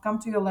level, not come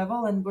to your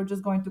level, and we're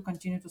just going to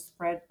continue to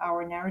spread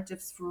our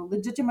narratives through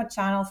legitimate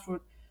channels,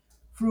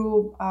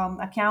 through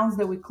accounts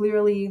that we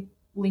clearly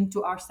link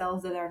to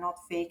ourselves that are not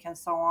fake and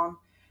so on.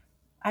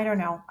 I don't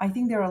know. I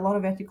think there are a lot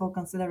of ethical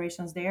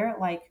considerations there.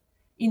 Like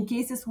in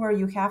cases where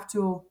you have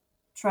to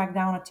track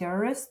down a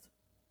terrorist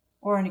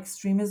or an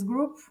extremist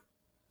group,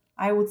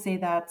 I would say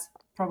that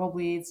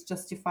probably it's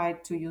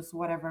justified to use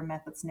whatever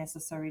methods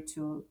necessary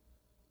to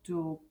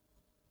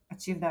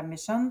achieve that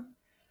mission.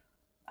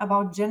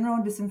 About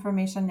general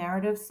disinformation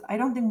narratives, I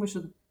don't think we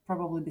should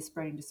probably be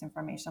spreading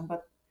disinformation,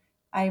 but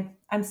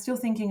I'm still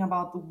thinking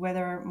about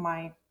whether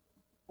my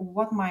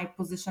what my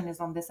position is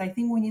on this. I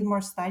think we need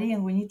more study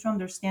and we need to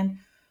understand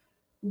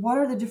what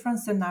are the different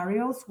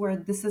scenarios where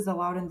this is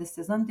allowed and this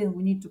isn't, and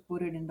we need to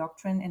put it in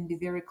doctrine and be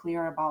very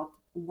clear about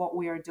what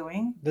we are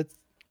doing. That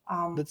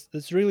Um,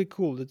 that's really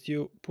cool that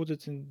you put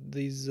it in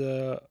these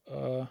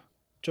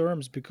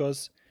terms,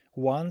 because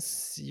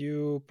once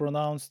you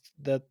pronounced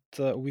that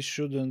we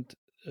shouldn't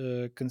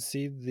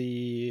concede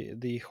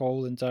the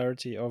whole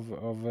entirety of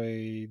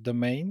a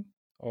domain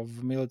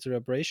of military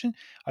operation,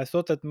 I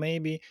thought that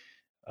maybe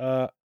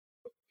uh,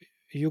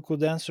 you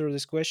could answer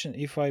this question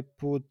if I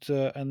put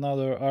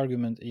another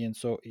argument in.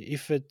 So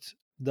if it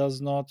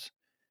does not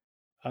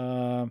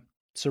uh,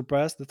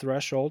 surpass the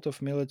threshold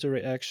of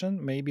military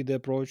action, maybe the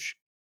approach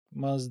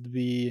must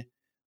be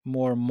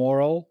more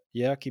moral,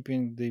 yeah,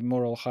 keeping the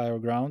moral higher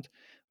ground.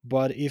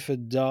 But if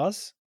it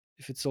does,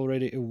 if it's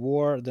already a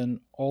war,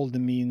 then all the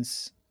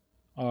means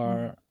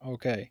mm, are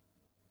okay.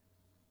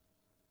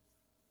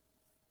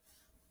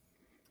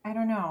 I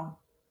don't know.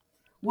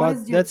 What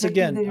is But the that's objective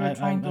again, that you're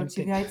trying to I'm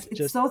achieve? Yeah, it's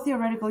just. so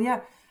theoretical.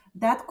 Yeah,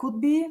 that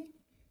could be,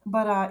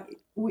 but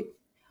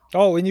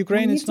Oh, in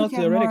we Ukraine, need it's to not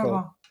have more of theoretical.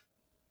 a.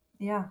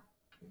 Yeah,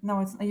 no,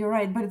 it's you're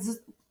right, but it's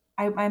just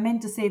I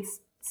meant to say it's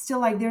still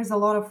like there's a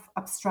lot of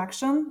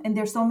abstraction and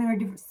there's so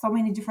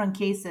many different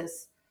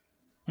cases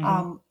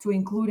Hmm. to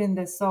include in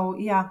this. So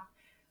yeah,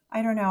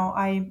 I don't know.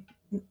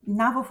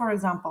 NAVO, for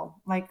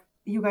example, like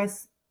you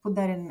guys put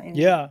that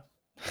Yeah,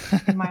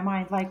 in my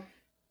mind, like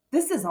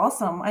this is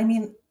awesome. I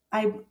mean,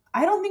 I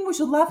don't think we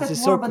should laugh this at is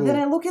war, so but then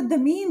I cool. look at the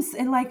memes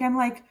and like I'm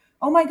like,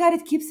 oh my god,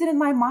 it keeps it in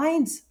my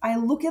mind. I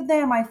look at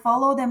them, I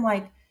follow them.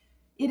 Like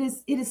it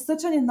is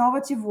such an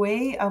innovative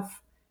way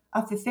of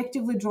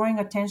effectively drawing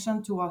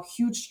attention to a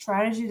huge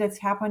strategy that's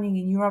happening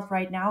in Europe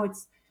right now.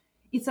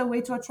 It's a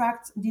way to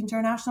attract the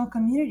international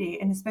community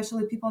and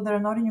especially people that are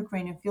not in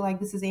Ukraine and feel like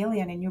this is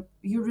alien and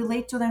you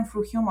relate to them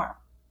through humor.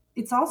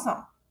 It's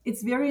awesome.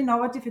 It's very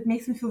innovative. It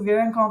makes me feel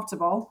very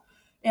uncomfortable.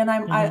 And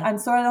Hmm. I'm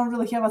sorry I don't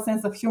really have a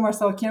sense of humor,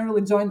 so I can't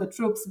really join the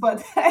troops,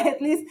 but I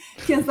at least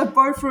can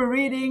support through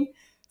reading.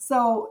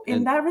 So in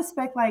And that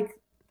respect, like,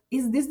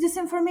 is this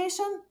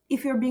disinformation?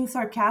 If you're being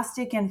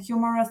sarcastic and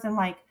humorous and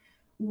like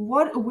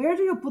where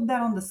do you put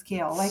that on the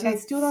scale? Like I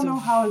still It's don't a, know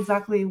how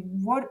exactly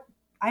what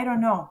I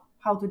don't know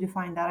how to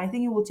define that. I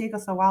think it will take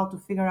us a while to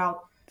figure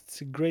out.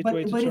 it's a great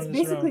way But to but it's turn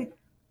this around. basically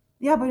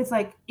yeah, but it's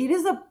like it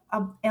is a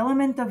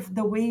element of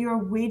the way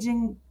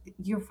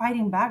you're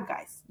fighting bad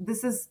guys.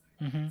 This is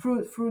Hmm.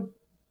 through through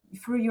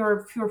through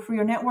your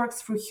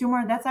networks, through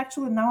humor. That's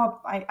actually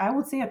now I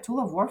would say a tool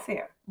of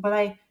warfare. But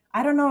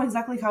I don't know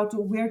exactly how to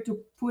where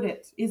to put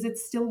it. Is it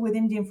still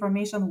within the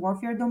information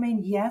warfare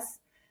domain? Yes.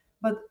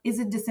 But is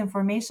it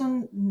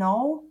disinformation?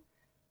 No.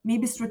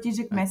 Maybe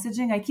strategic I,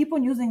 messaging. I keep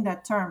on using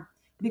that term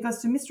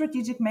because to me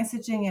strategic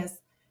messaging is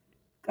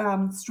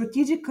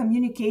strategic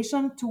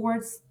communication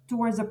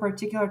towards a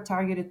particular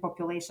targeted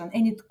population,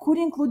 and it could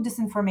include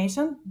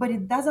disinformation, but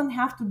it doesn't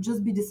have to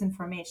just be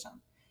disinformation.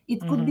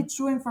 It could be Hmm.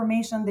 true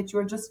information that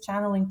you're just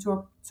channeling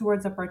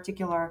towards a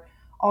particular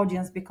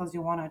audience because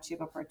you want to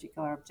achieve a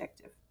particular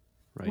objective,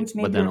 right, which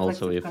may but be then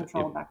also reflexive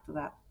control back to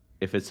that.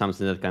 if it's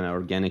something that kind of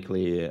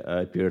organically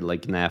appeared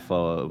like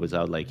NAFA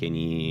without like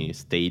any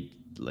state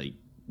like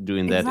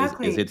doing that, is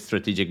Exactly. it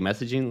strategic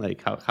messaging?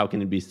 Like how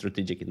can it be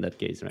strategic in that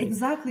case, right?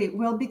 Exactly.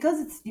 Well, because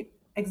it's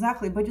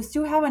exactly, but you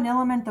still have an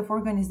element of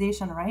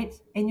organization, right?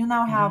 And you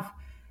now Hmm. have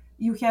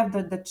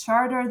the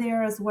charter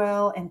there as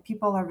well, and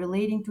people are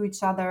relating to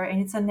each other,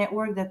 and it's a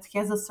network that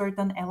has a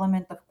certain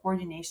element of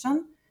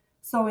coordination.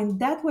 So in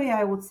that way,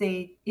 I would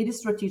say it is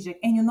strategic,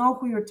 and you know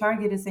who your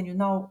target is, and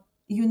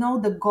you know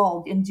the goal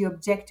and the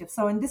objective.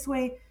 So in this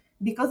way,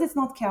 because it's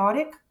not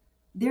chaotic,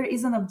 there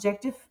is an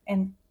objective,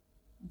 and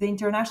the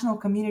international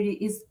community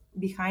is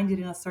behind it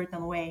in a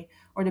certain way,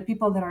 or the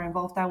people that are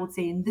involved, I would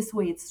say in this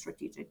way it's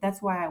strategic.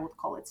 That's why I would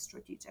call it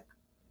strategic.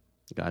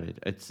 Got it.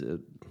 It's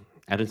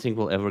I don't think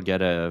we'll ever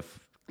get a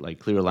like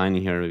clear line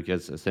here,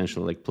 because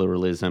essentially like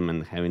pluralism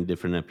and having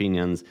different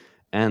opinions,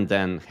 and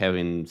then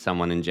having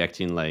someone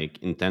injecting like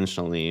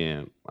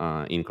intentionally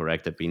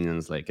incorrect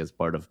opinions like as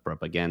part of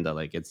propaganda,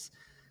 like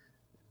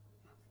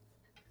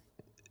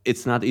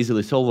it's not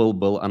easily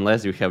solvable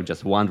unless you have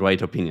just one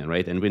right opinion,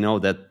 right? And we know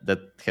that that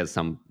has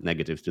some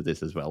negatives to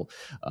this as well.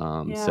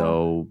 Yeah.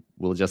 So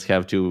we'll just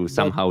have to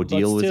somehow but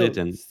deal with still, it.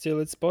 And still,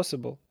 it's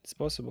possible. It's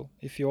possible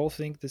if you all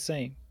think the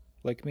same,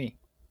 like me.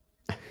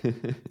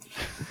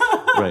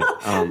 right.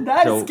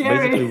 That's So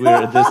scary. basically,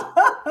 we're at this.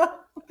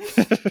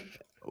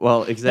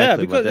 Well, Yeah,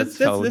 exactly, but because that's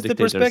how that's the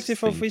dictators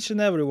perspective of think. each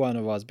and every one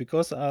of us.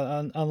 Because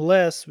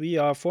unless we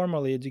are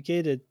formally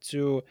educated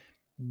to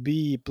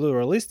be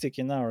pluralistic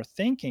in our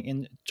thinking,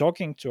 in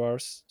talking to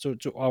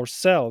to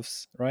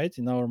ourselves, right,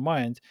 in our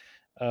mind,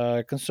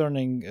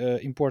 concerning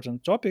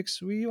important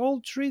topics, we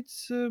all treat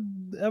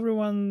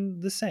everyone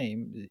the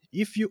same.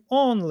 If you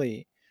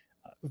only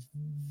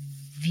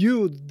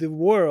viewed the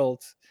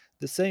world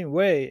the same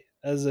way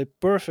as a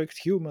perfect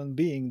human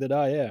being that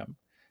I am,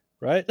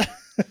 right?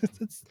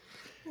 It's-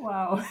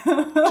 Wow.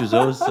 To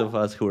those of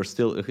us who are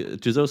still,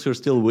 to those who are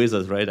still with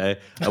us, right? I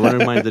want to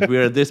remind that we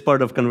are at this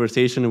part of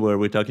conversation where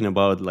we're talking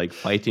about like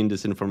fighting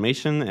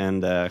disinformation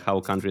and how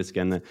countries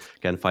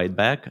can fight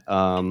back.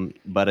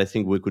 But I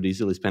think we could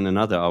easily spend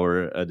another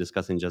hour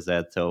discussing just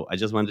that. So I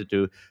just wanted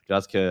to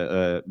ask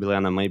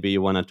Bilyana, maybe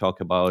you want to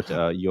talk about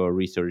your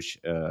research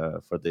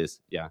for this?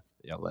 Yeah,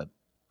 let.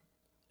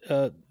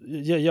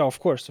 yeah, of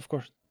course, of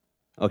course.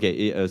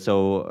 Okay,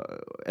 so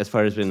as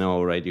far as we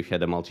know, right, you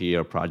had a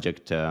multi-year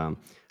project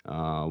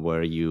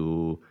where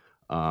you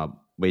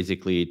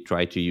basically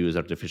try to use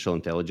artificial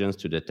intelligence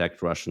to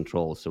detect Russian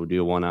trolls. So do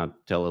you want to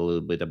tell a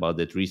little bit about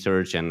that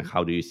research and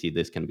how do you see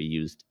this can be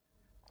used?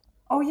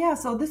 Oh yeah,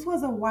 so this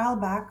was a while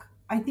back.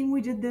 I think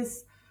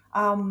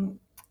um,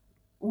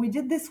 we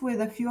did this with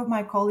a few of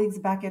my colleagues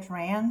back at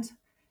Rand,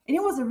 and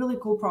it was a really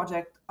cool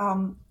project.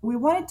 We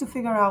wanted to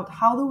figure out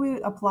how do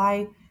we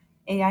apply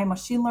AI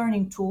machine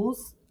learning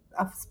tools,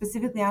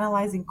 specifically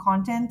analyzing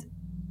content,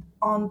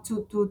 on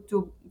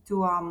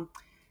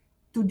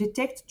to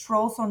detect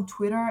trolls on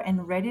Twitter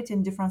and Reddit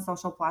and different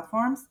social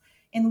platforms.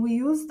 And we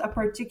used a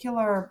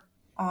particular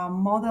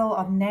model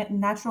of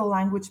natural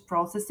language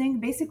processing.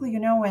 Basically,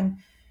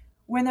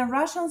 when a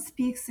Russian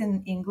speaks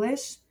in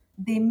English,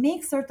 they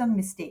make certain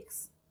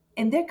mistakes,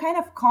 and they're kind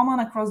of common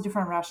across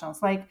different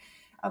Russians. Like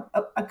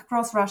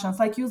across Russians,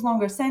 like use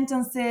longer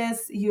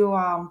sentences.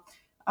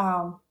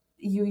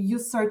 You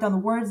use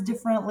certain words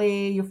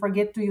differently. You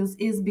forget to use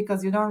is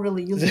because you don't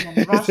really use it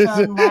in Russian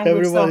language.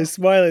 Everyone So is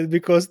smiling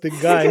because the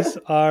guys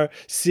are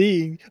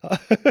seeing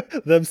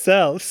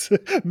themselves,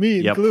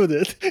 me Yep.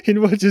 included,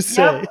 in what you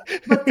say.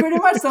 yep, but pretty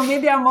much. So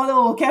maybe our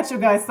model will catch you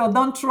guys. So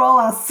don't troll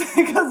us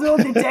because we'll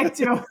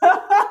detect you.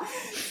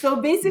 So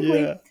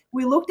basically, Yeah.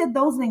 we looked at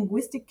those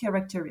linguistic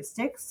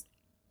characteristics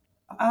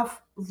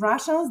of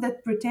Russians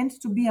that pretend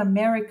to be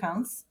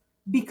Americans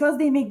because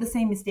they make the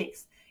same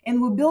mistakes. And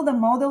we build a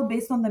model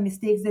based on the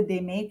mistakes that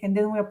they make, and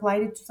then we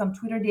applied it to some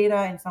Twitter data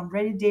and some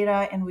Reddit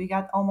data, and we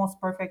got almost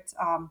perfect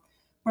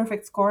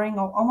scoring.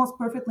 Almost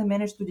perfectly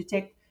managed to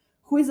detect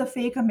who is a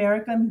fake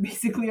American,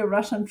 basically a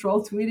Russian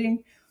troll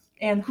tweeting,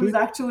 and Who who's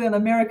actually an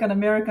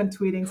American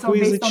tweeting. So who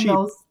is a based on cheap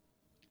those,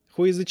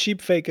 who is a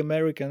cheap fake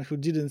American who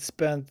didn't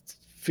spend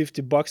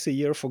 $50 a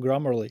year for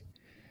Grammarly?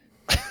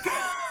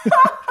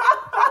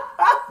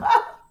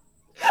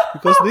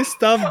 Because this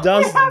stuff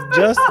does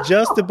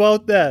just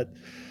about that,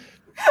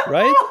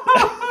 right?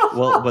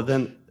 Well, but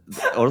then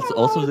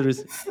also there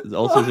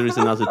is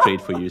another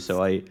trade for you.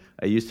 So I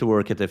used to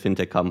work at a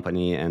fintech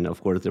company, and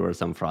of course there were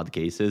some fraud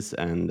cases,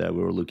 and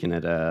we were looking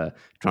at a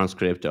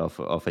transcript of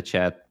a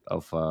chat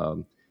of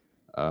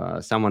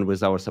someone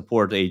with our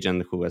support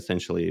agent who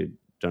essentially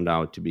turned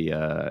out to be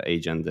a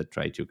agent that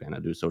tried to kind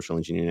of do social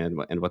engineering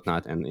and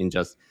whatnot. And in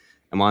just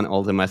among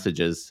all the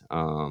messages,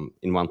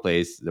 in one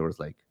place there was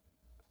like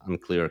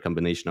unclear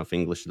combination of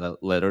English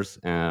letters,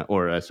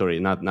 or sorry,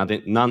 not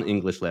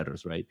non-English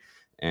letters, right?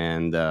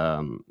 And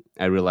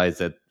I realized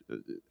that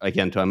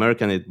again, to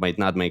American it might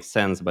not make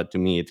sense, but to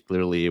me it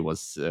clearly was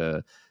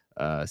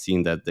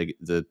seen that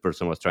the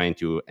person was trying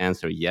to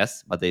answer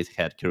yes, but they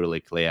had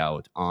Cyrillic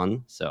layout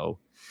on, so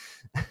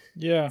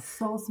Yeah,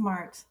 so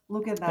smart.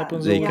 Look at that.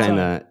 happens all they the kind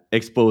Yeah, time. of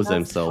expose that's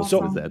themselves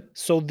with awesome. that.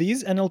 So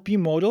these NLP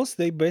models,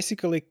 they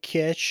basically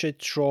catch a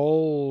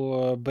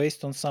troll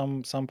based on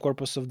some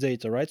corpus of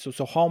data, right?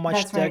 So how much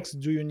That's right. text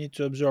do you need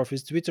to observe?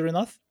 Is Twitter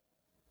enough?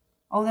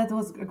 Oh, that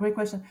was a great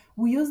question.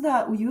 We use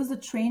the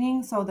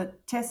training, so the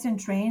test and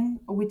train.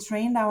 We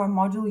trained our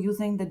module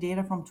using the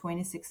data from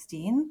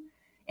 2016,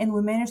 and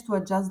we managed to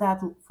adjust that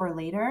for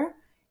later.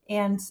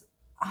 And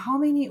how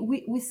many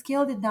we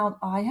scaled it down.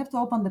 Oh, I have to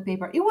open the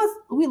paper. It was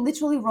we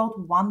literally wrote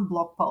one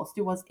blog post.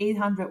 It was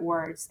 800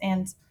 words,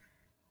 and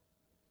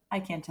I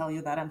can't tell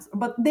you that.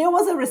 But there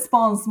was a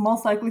response,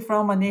 most likely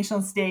from a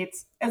nation state,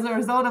 as a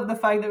result of the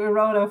fact that we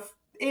wrote a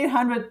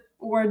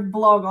 800-word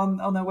blog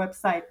on a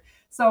website.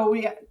 So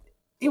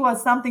it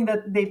was something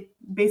that they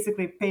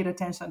basically paid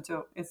attention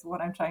to. Is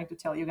what I'm trying to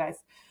tell you guys.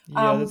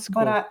 Yeah, that's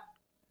But cool.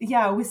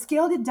 yeah, we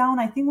scaled it down.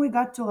 I think we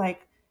got to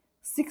like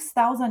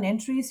 6,000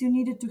 entries you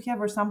needed to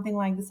have or something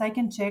like this. I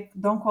can check.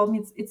 Don't quote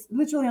me. It's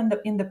literally on the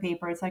in the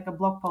paper. It's like a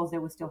blog post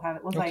that we still have.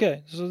 It was like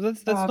Okay, so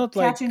that's not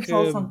like catching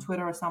trolls on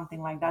Twitter or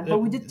something like that. But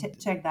we did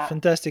check that.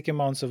 fantastic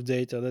amounts of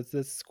data.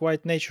 That's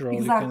quite natural. You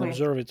can Exactly.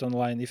 observe it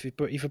online.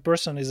 If a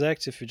person is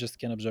active, you just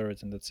can observe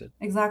it, and that's it.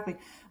 Exactly.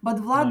 But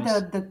Vlad,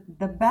 Nice.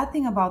 the bad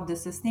thing about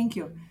this is, thank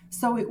you.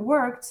 So it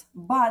worked,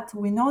 but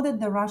we know that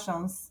the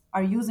Russians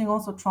are using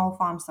also troll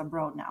farms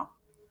abroad now.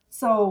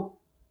 So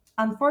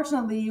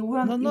unfortunately, you No,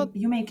 wouldn't not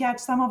you may catch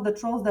some of the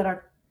trolls that are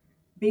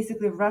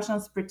basically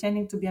Russians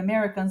pretending to be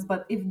Americans,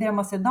 but if they're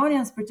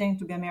Macedonians pretending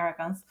to be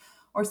Americans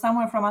or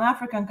someone from an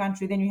African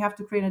country, then you have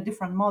to create a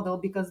different model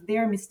because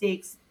their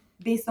mistakes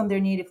based on their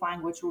native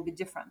language will be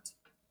different.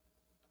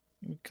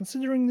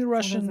 considering the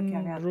So there's a Russian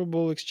caveat.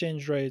 ruble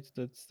exchange rate.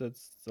 That's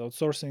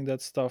outsourcing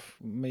that stuff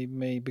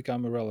may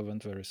become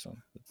irrelevant very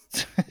soon.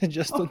 That's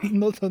just Okay.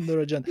 not on the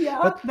agenda. Yeah,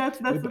 But that's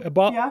a,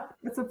 about yeah,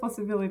 that's a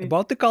possibility.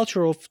 the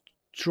culture of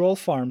troll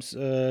farms,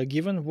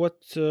 given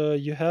what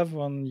you have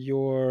on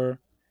your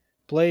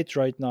plate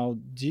right now,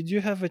 did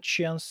you have a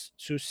chance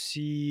to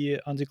see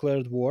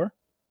Undeclared War?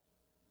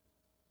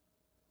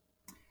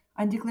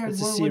 Undeclared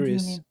It's a war, what do you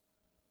series. mean?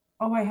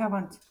 Oh, I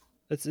haven't.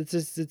 It's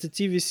a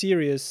TV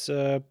series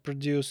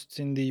produced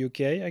in the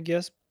UK, I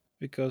guess,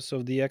 because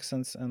of the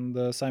accents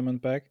and Simon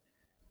Pegg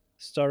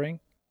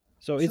starring.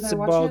 So Should it's I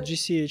watch about it?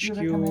 You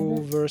recommend GCHQ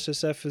it?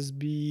 versus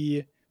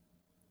FSB,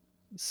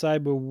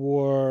 cyber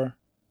war,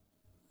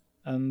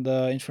 and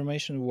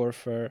information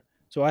warfare.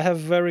 So I have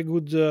very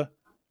good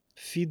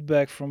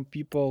feedback from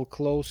people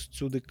close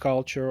to the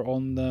culture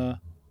on the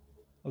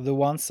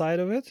one side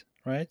of it,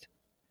 right?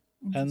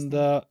 And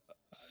Interesting.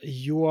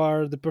 you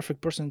are the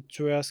perfect person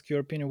to ask your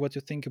opinion, what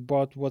you think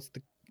about what's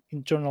the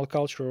internal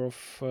culture of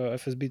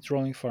FSB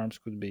trolling farms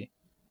could be,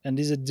 and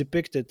is it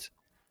depicted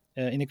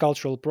in a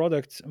cultural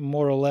product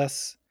more or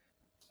less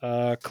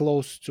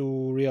close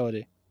to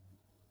reality?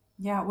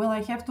 Yeah, well,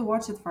 I have to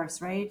watch it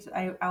first, right?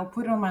 I'll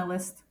put it on my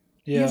list.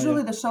 Yeah, yeah.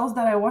 Usually, the shows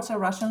that I watch are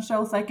Russian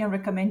shows. I can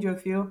recommend you a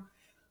few,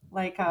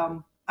 like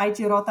IT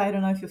Rota. I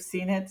don't know if you've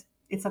seen it.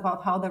 It's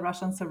about how the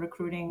Russians are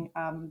recruiting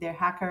their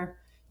hacker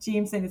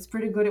teams, and it's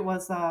pretty good. It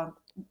was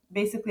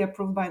basically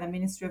approved by the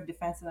Ministry of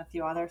Defense and a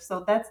few others.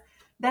 So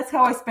that's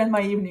how I spend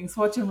my evenings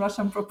watching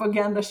Russian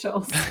propaganda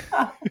shows.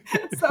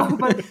 So,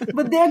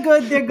 but they're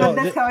good. They're good. No,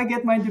 That's how I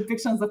get my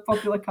depictions of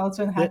popular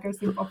culture and the,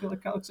 hackers in popular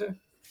culture.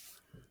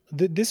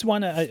 this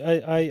one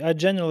I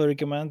generally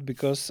recommend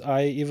because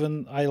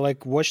I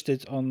like watched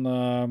it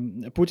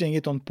on putting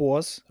it on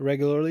pause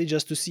regularly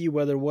just to see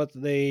whether what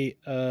they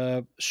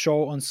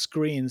show on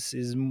screens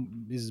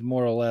is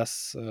more or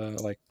less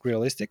like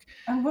realistic,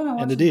 I'm gonna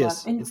and watch it it, Vlad.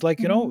 is. And It's like,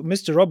 mhm,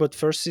 Mr. Robot,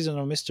 first season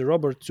of Mr.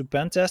 Robot to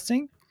pen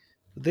testing.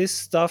 This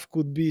stuff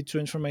could be to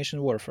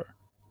information warfare.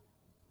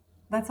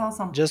 that's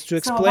awesome. Just to So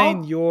explain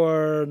about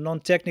your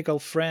non-technical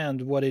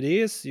friend what it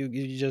is, you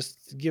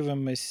just give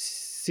them a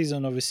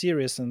season of a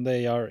series and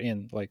they are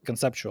in, like,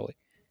 conceptually.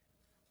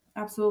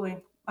 absolutely,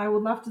 I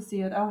would love to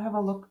see it. I'll have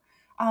a look.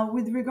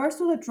 With regards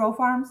to the troll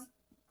farms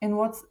and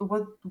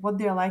what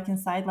they're like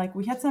inside, like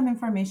we had some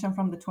information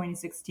from the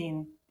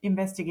 2016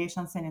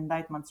 investigations and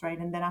indictments, right?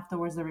 And then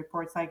afterwards, the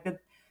reports like that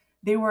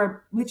they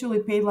were literally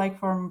paid like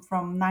from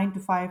 9 to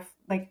 5.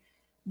 Like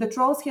the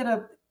trolls had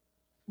a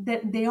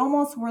they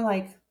almost were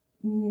like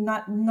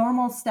not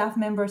normal staff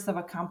members of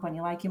a company,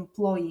 like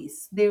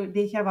employees.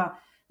 They have a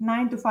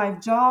 9 to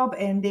 5 job,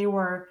 and they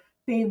were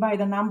paid by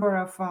the number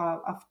of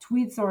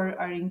tweets or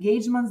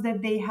engagements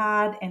that they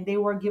had, and they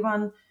were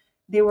given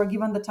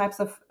the types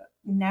of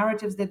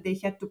narratives that they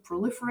had to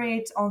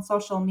proliferate on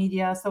social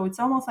media. So it's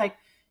almost like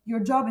your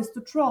job is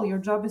to troll. Your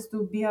job is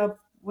to be a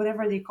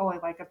whatever they call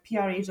it, like a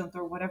PR agent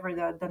or whatever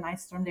the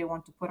nice term they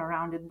want to put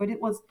around it. But it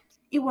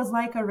was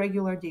like a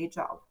regular day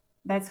job.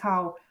 That's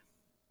how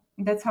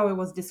that's how it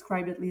was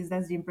described. At least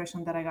that's the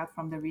impression that I got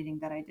from the reading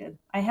that I did.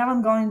 I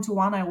haven't gone into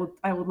one. I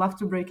would love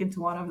to break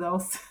into one of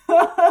those.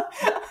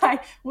 I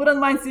wouldn't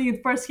mind seeing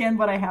it firsthand,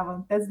 but I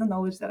haven't. That's the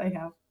knowledge that I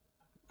have.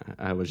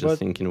 I was just But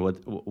thinking,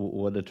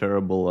 what a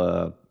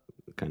terrible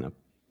kind of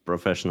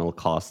professional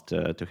cost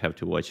to have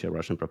to watch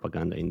Russian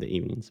propaganda in the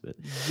evenings. But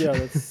yeah,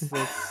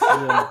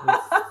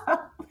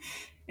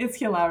 It's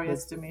hilarious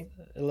that's to me.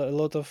 a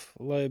lot of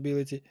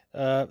liability.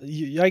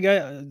 I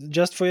got,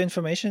 just for your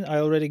information, I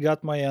already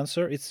got my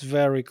answer. It's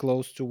very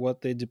close to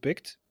what they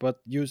depict, but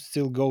you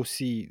still go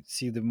see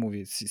the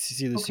movie,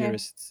 see the Okay,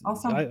 series.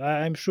 awesome.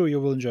 I'm sure you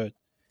will enjoy it.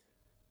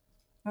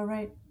 All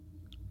right.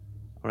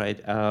 all right,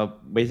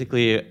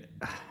 basically,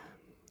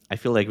 I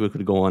feel like we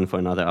could go on for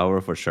another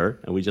hour for sure,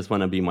 and we just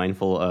want to be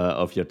mindful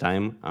of your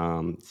time.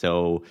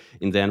 So,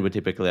 in the end, we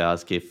typically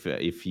ask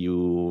if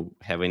you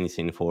have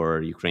anything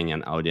for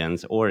Ukrainian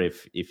audience, or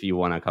if you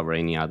want to cover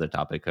any other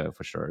topic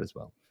for sure as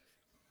well.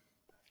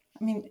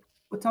 I mean,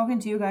 talking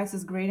to you guys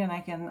is great, and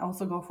I can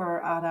also go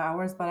for other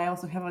hours, but I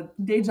also have a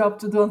day job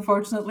to do,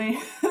 unfortunately.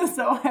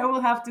 So I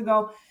will have to go.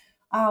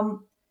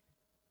 Um,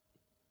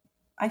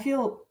 I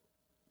feel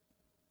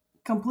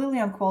completely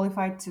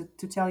unqualified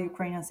to tell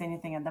Ukrainians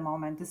anything at the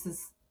moment. This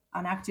is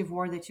an active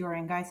war that you're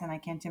in, guys, and I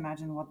can't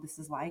imagine what this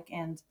is like.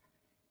 And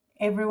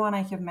everyone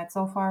I have met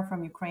so far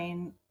from Ukraine,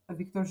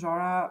 Victor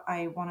Jora, I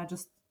want to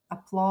just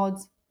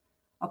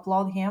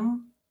applaud him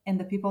and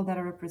the people that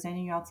are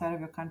representing you outside of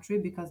your country,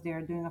 because they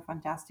are doing a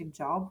fantastic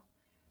job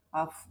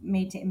of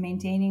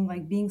maintaining,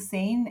 like, being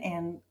sane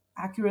and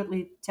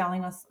accurately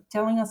telling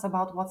us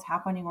about what's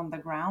happening on the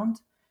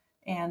ground.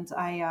 And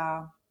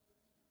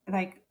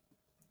like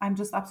I'm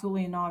just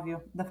absolutely in awe of you.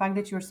 The fact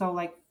that you're so,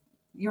 like,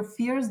 your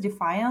fierce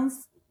defiance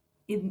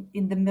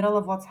in the middle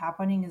of what's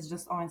happening is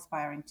just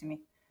awe-inspiring to me.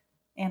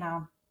 And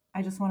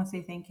I just want to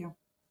say thank you.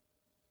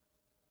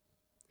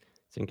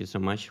 Thank you so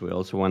much. We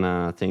also want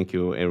to thank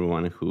you,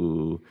 everyone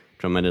who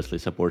tremendously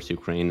supports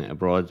Ukraine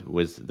abroad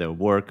with their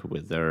work,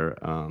 with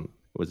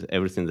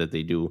everything that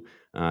they do.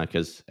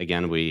 Because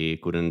again, we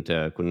couldn't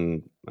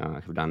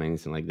have done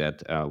anything like that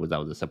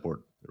without the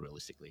support,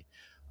 realistically.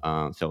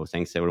 So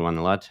thanks everyone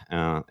a lot.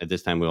 At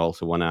this time, we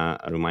also want to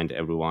remind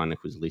everyone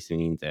who's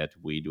listening that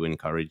we do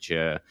encourage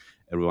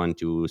everyone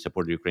to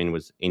support Ukraine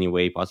with any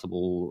way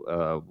possible,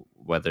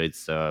 whether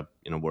it's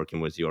working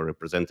with your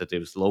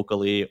representatives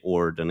locally or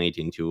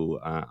donating to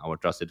our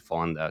trusted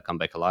fund, Come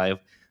Back Alive,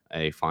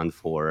 a fund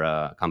for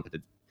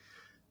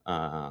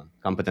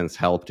competence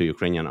help to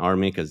Ukrainian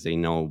army, because they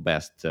know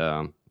best.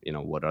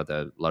 What are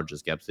the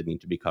largest gaps that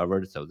need to be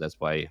covered. So that's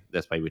why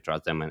we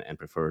trust them and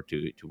prefer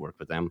to work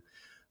with them.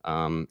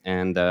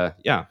 And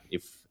yeah,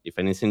 if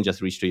anything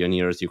just reached to your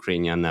nearest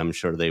Ukrainian, I'm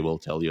sure they will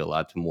tell you a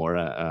lot more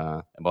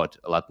about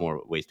a lot more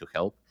ways to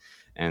help.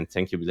 And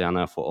thank you,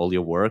 Bilyana, for all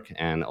your work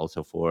and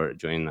also for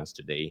joining us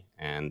today.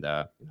 And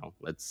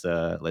let's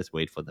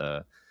wait for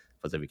the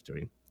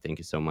victory. Thank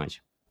you so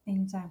much.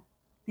 Anytime.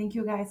 Thank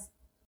you, guys.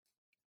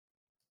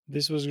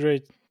 This was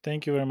great.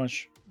 Thank you very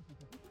much.